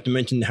 not to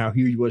mention how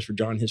huge it was for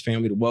John and his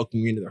family to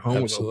welcome me into their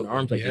home with open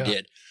arms like they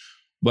did.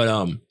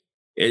 But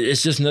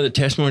it's just another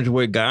testimony to the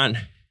way God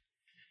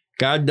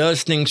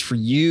does things for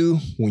you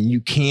when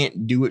you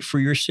can't do it for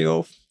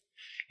yourself.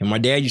 And my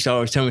dad used to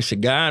always tell me, he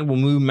said, God will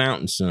move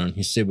mountains, son.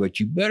 He said, but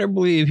you better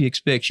believe he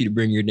expects you to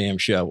bring your damn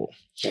shovel.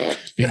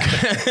 Because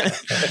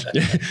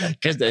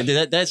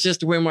that's just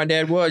the way my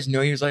dad was.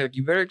 He was like,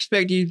 you better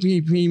expect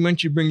he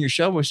wants you to bring your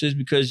shovel. He says,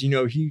 because,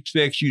 he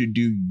expects you to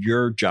do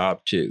your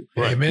job too.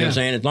 Right. You know what I'm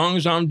saying? As long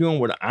as I'm doing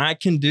what I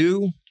can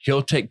do,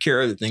 he'll take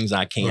care of the things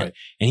I can't. Right.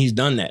 And he's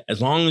done that.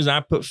 As long as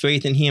I put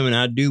faith in him and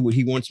I do what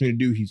he wants me to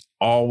do, he's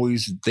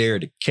always there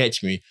to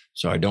catch me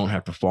so I don't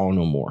have to fall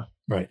no more.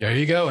 Right. There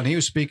you go. And he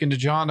was speaking to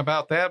John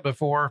about that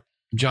before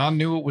John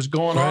knew what was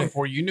going on,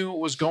 before you knew what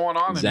was going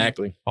on.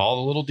 Exactly. All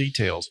the little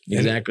details.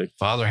 Exactly.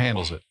 Father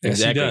handles it. Yes,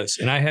 exactly. He does.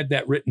 And I had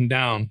that written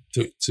down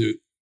to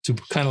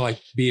kind of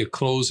like be a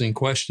closing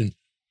question.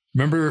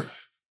 Remember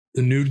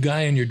the nude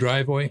guy in your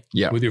driveway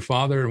Yeah. with your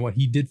father and what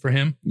he did for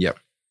him, Yep.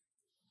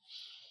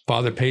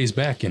 father pays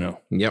back, you know.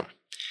 Yep.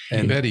 I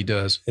And bet he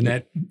does. and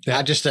that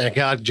I just thank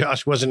God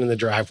Josh wasn't in the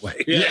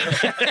driveway.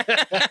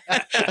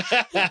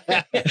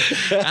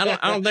 I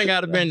don't think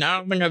I've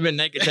been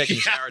naked taking a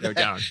shower though,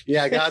 John.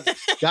 Yeah,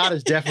 God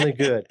is definitely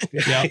good.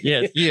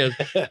 Yes,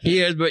 he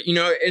is. But you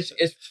know,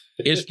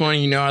 it's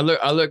funny. You know,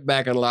 I look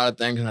back at a lot of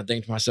things and I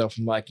think to myself,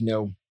 I'm like, you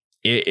know,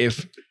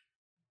 if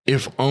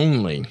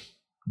only,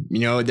 you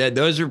know, that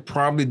those are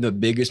probably the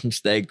biggest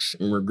mistakes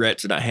and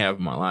regrets that I have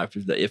in my life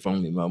is the if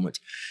only moments.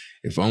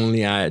 If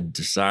only I had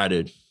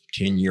decided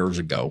 10 years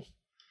ago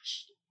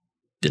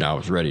that I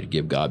was ready to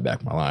give God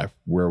back my life,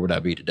 where would I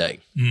be today?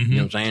 You know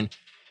what I'm saying?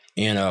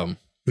 And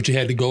but you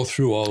had to go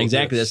through all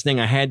exactly, of that's this. the thing.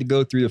 I had to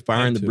go through the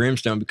fire and the to.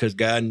 brimstone because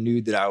God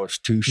knew that I was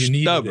too You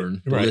needed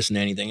stubborn it. to Right. listen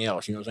to anything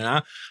else. You know what I'm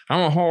saying?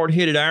 I'm a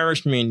hard-headed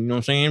Irishman, you know what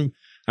I'm saying?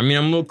 I mean,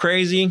 I'm a little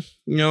crazy,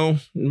 you know,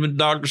 what the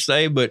doctors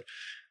say, but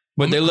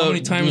they love. How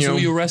many times you know, were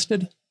you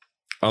arrested?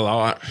 A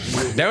lot.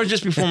 That was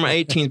just before my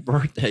 18th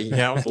birthday. Yeah,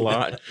 that was a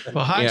lot.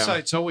 Well,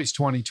 hindsight's always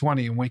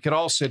 20/20, and we could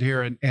all sit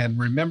here and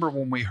remember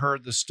when we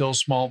heard the still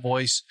small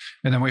voice,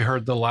 and then we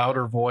heard the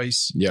louder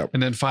voice, Yep.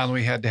 and then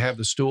finally we had to have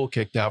the stool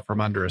kicked out from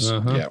under us.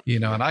 Uh-huh. Yeah. You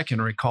know, and I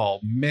can recall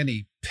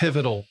many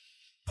pivotal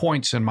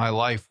points in my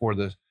life where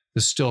the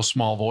still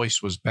small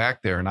voice was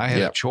back there, and I had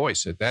Yep. a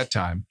choice at that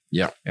time.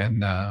 Yeah.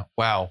 And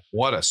wow,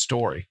 what a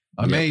story!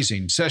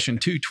 Amazing. Session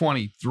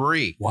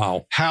 223,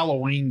 Wow.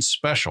 Halloween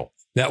special.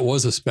 That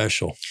was a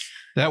special.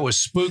 That was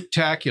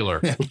spooktacular.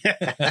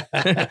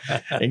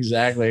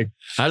 Exactly.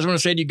 I just want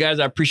to say to you guys,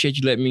 I appreciate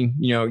you letting me,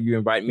 you know, you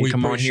invite me We to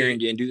come on here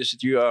appreciate- and do this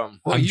with you. Well,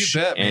 I'm you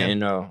bet,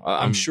 man. And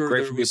I'm sure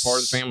grateful there to be a part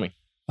of was- the family.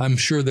 I'm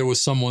sure there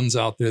was someone's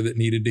out there that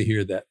needed to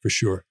hear that for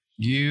sure.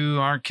 You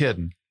aren't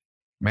kidding.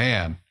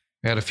 Man,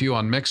 we had a few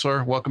on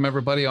Mixler. Welcome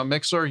everybody on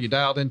Mixler. You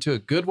dialed into a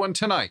good one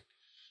tonight.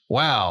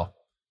 Wow.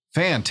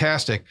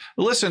 Fantastic.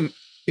 Listen,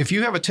 if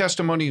you have a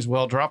testimony as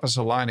well, drop us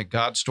a line at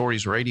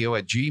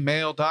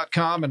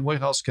godstoriesradio@gmail.com. And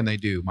what else can they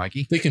do,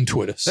 Mikey? They can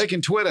twit us. They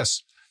can twit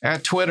us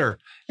at Twitter.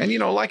 And, you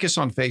know, like us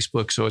on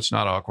Facebook so it's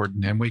not awkward.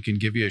 And we can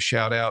give you a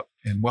shout out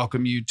and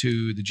welcome you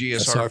to the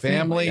That's GSR our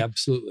family.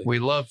 Absolutely. We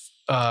love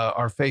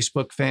our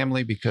Facebook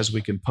family because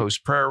we can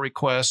post prayer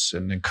requests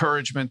and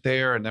encouragement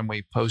there. And then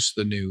we post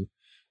the new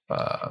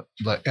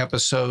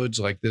episodes,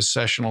 like this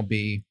session will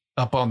be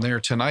up on there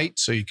tonight.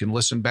 So you can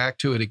listen back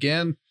to it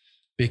again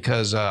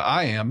because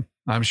I'm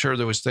sure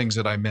there was things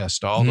that I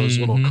missed, all those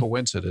little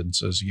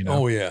coincidences, you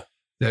know. Oh, yeah.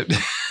 That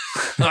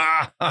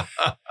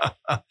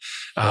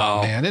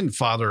Wow. man, isn't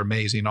Father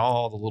amazing?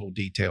 All the little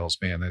details,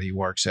 man, that he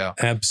works out.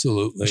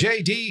 Absolutely.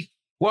 JD,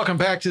 welcome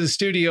back to the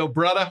studio,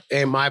 brother.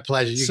 Hey, my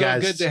pleasure. You So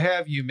guys, good to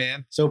have you,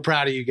 man. so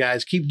proud of you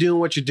guys. Keep doing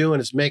what you're doing.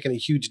 It's making a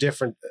huge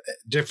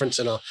difference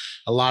in a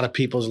lot of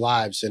people's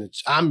lives, and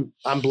I'm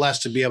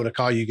blessed to be able to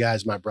call you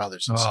guys my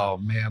brothers. And so, Oh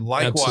man,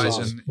 likewise.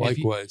 Absolutely. And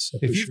Likewise.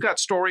 if you've got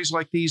stories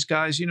like these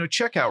guys, you know,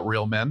 check out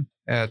Real Men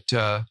at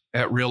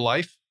Real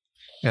Life,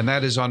 and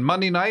that is on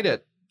Monday night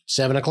at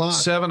 7 o'clock.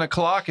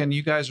 7:00. And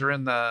you guys are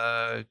in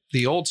the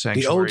old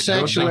sanctuary. The old not the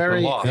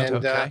sanctuary, loft, and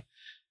okay?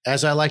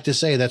 as I like to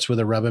say, that's where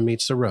the rubber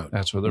meets the road.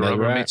 That's where the That's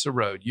rubber right. meets the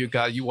road. You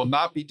will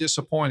not be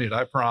disappointed,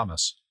 I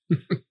promise.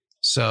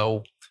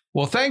 So,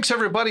 well, thanks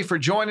everybody for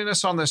joining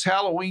us on this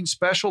Halloween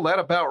special. That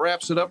about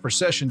wraps it up for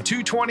session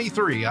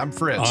 223. I'm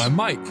Fritz. I'm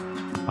Mike.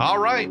 All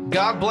right.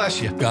 God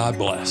bless you. God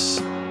bless.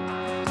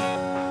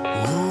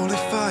 Holy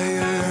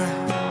fire,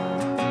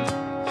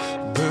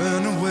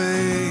 burn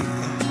away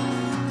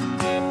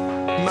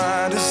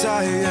my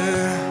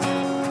desire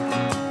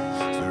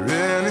for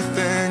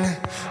anything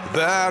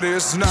that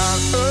is not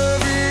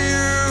of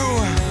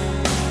you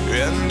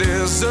and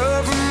is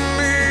of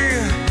me.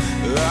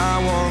 I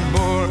want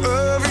more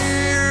of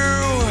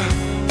you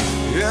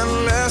and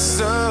less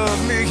of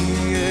me.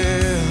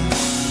 Yeah.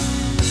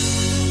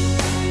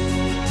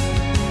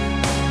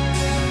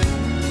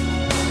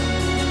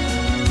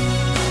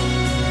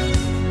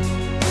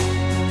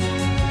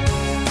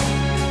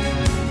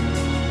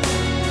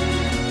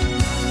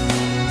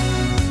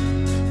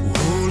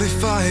 Holy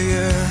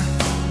fire,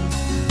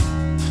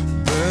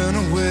 burn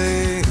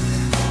away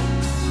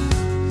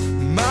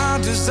my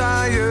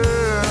desire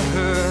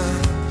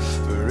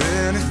for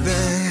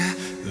anything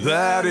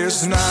that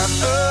is not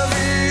of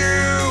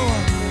you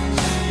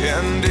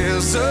and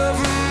is of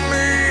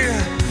me.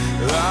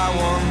 I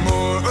want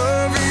more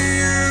of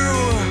you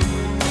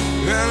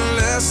and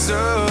less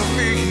of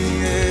me.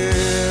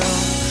 Yeah.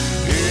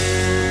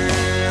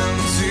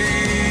 Empty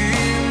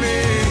me.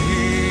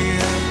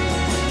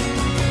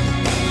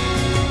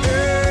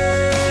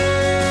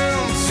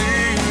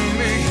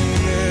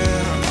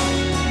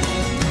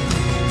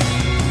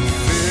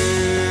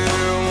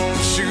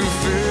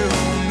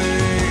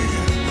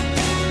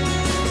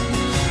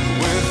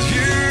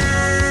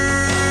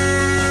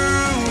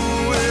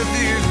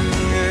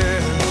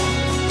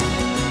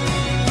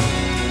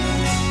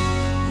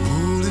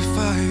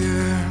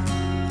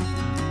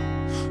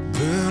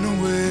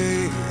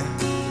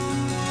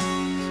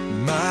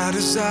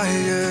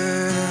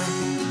 Desire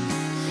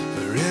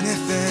for any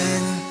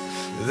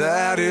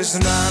that is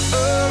not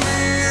of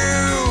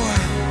you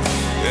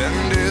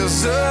and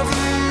is of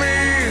me.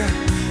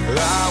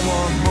 I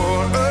want more.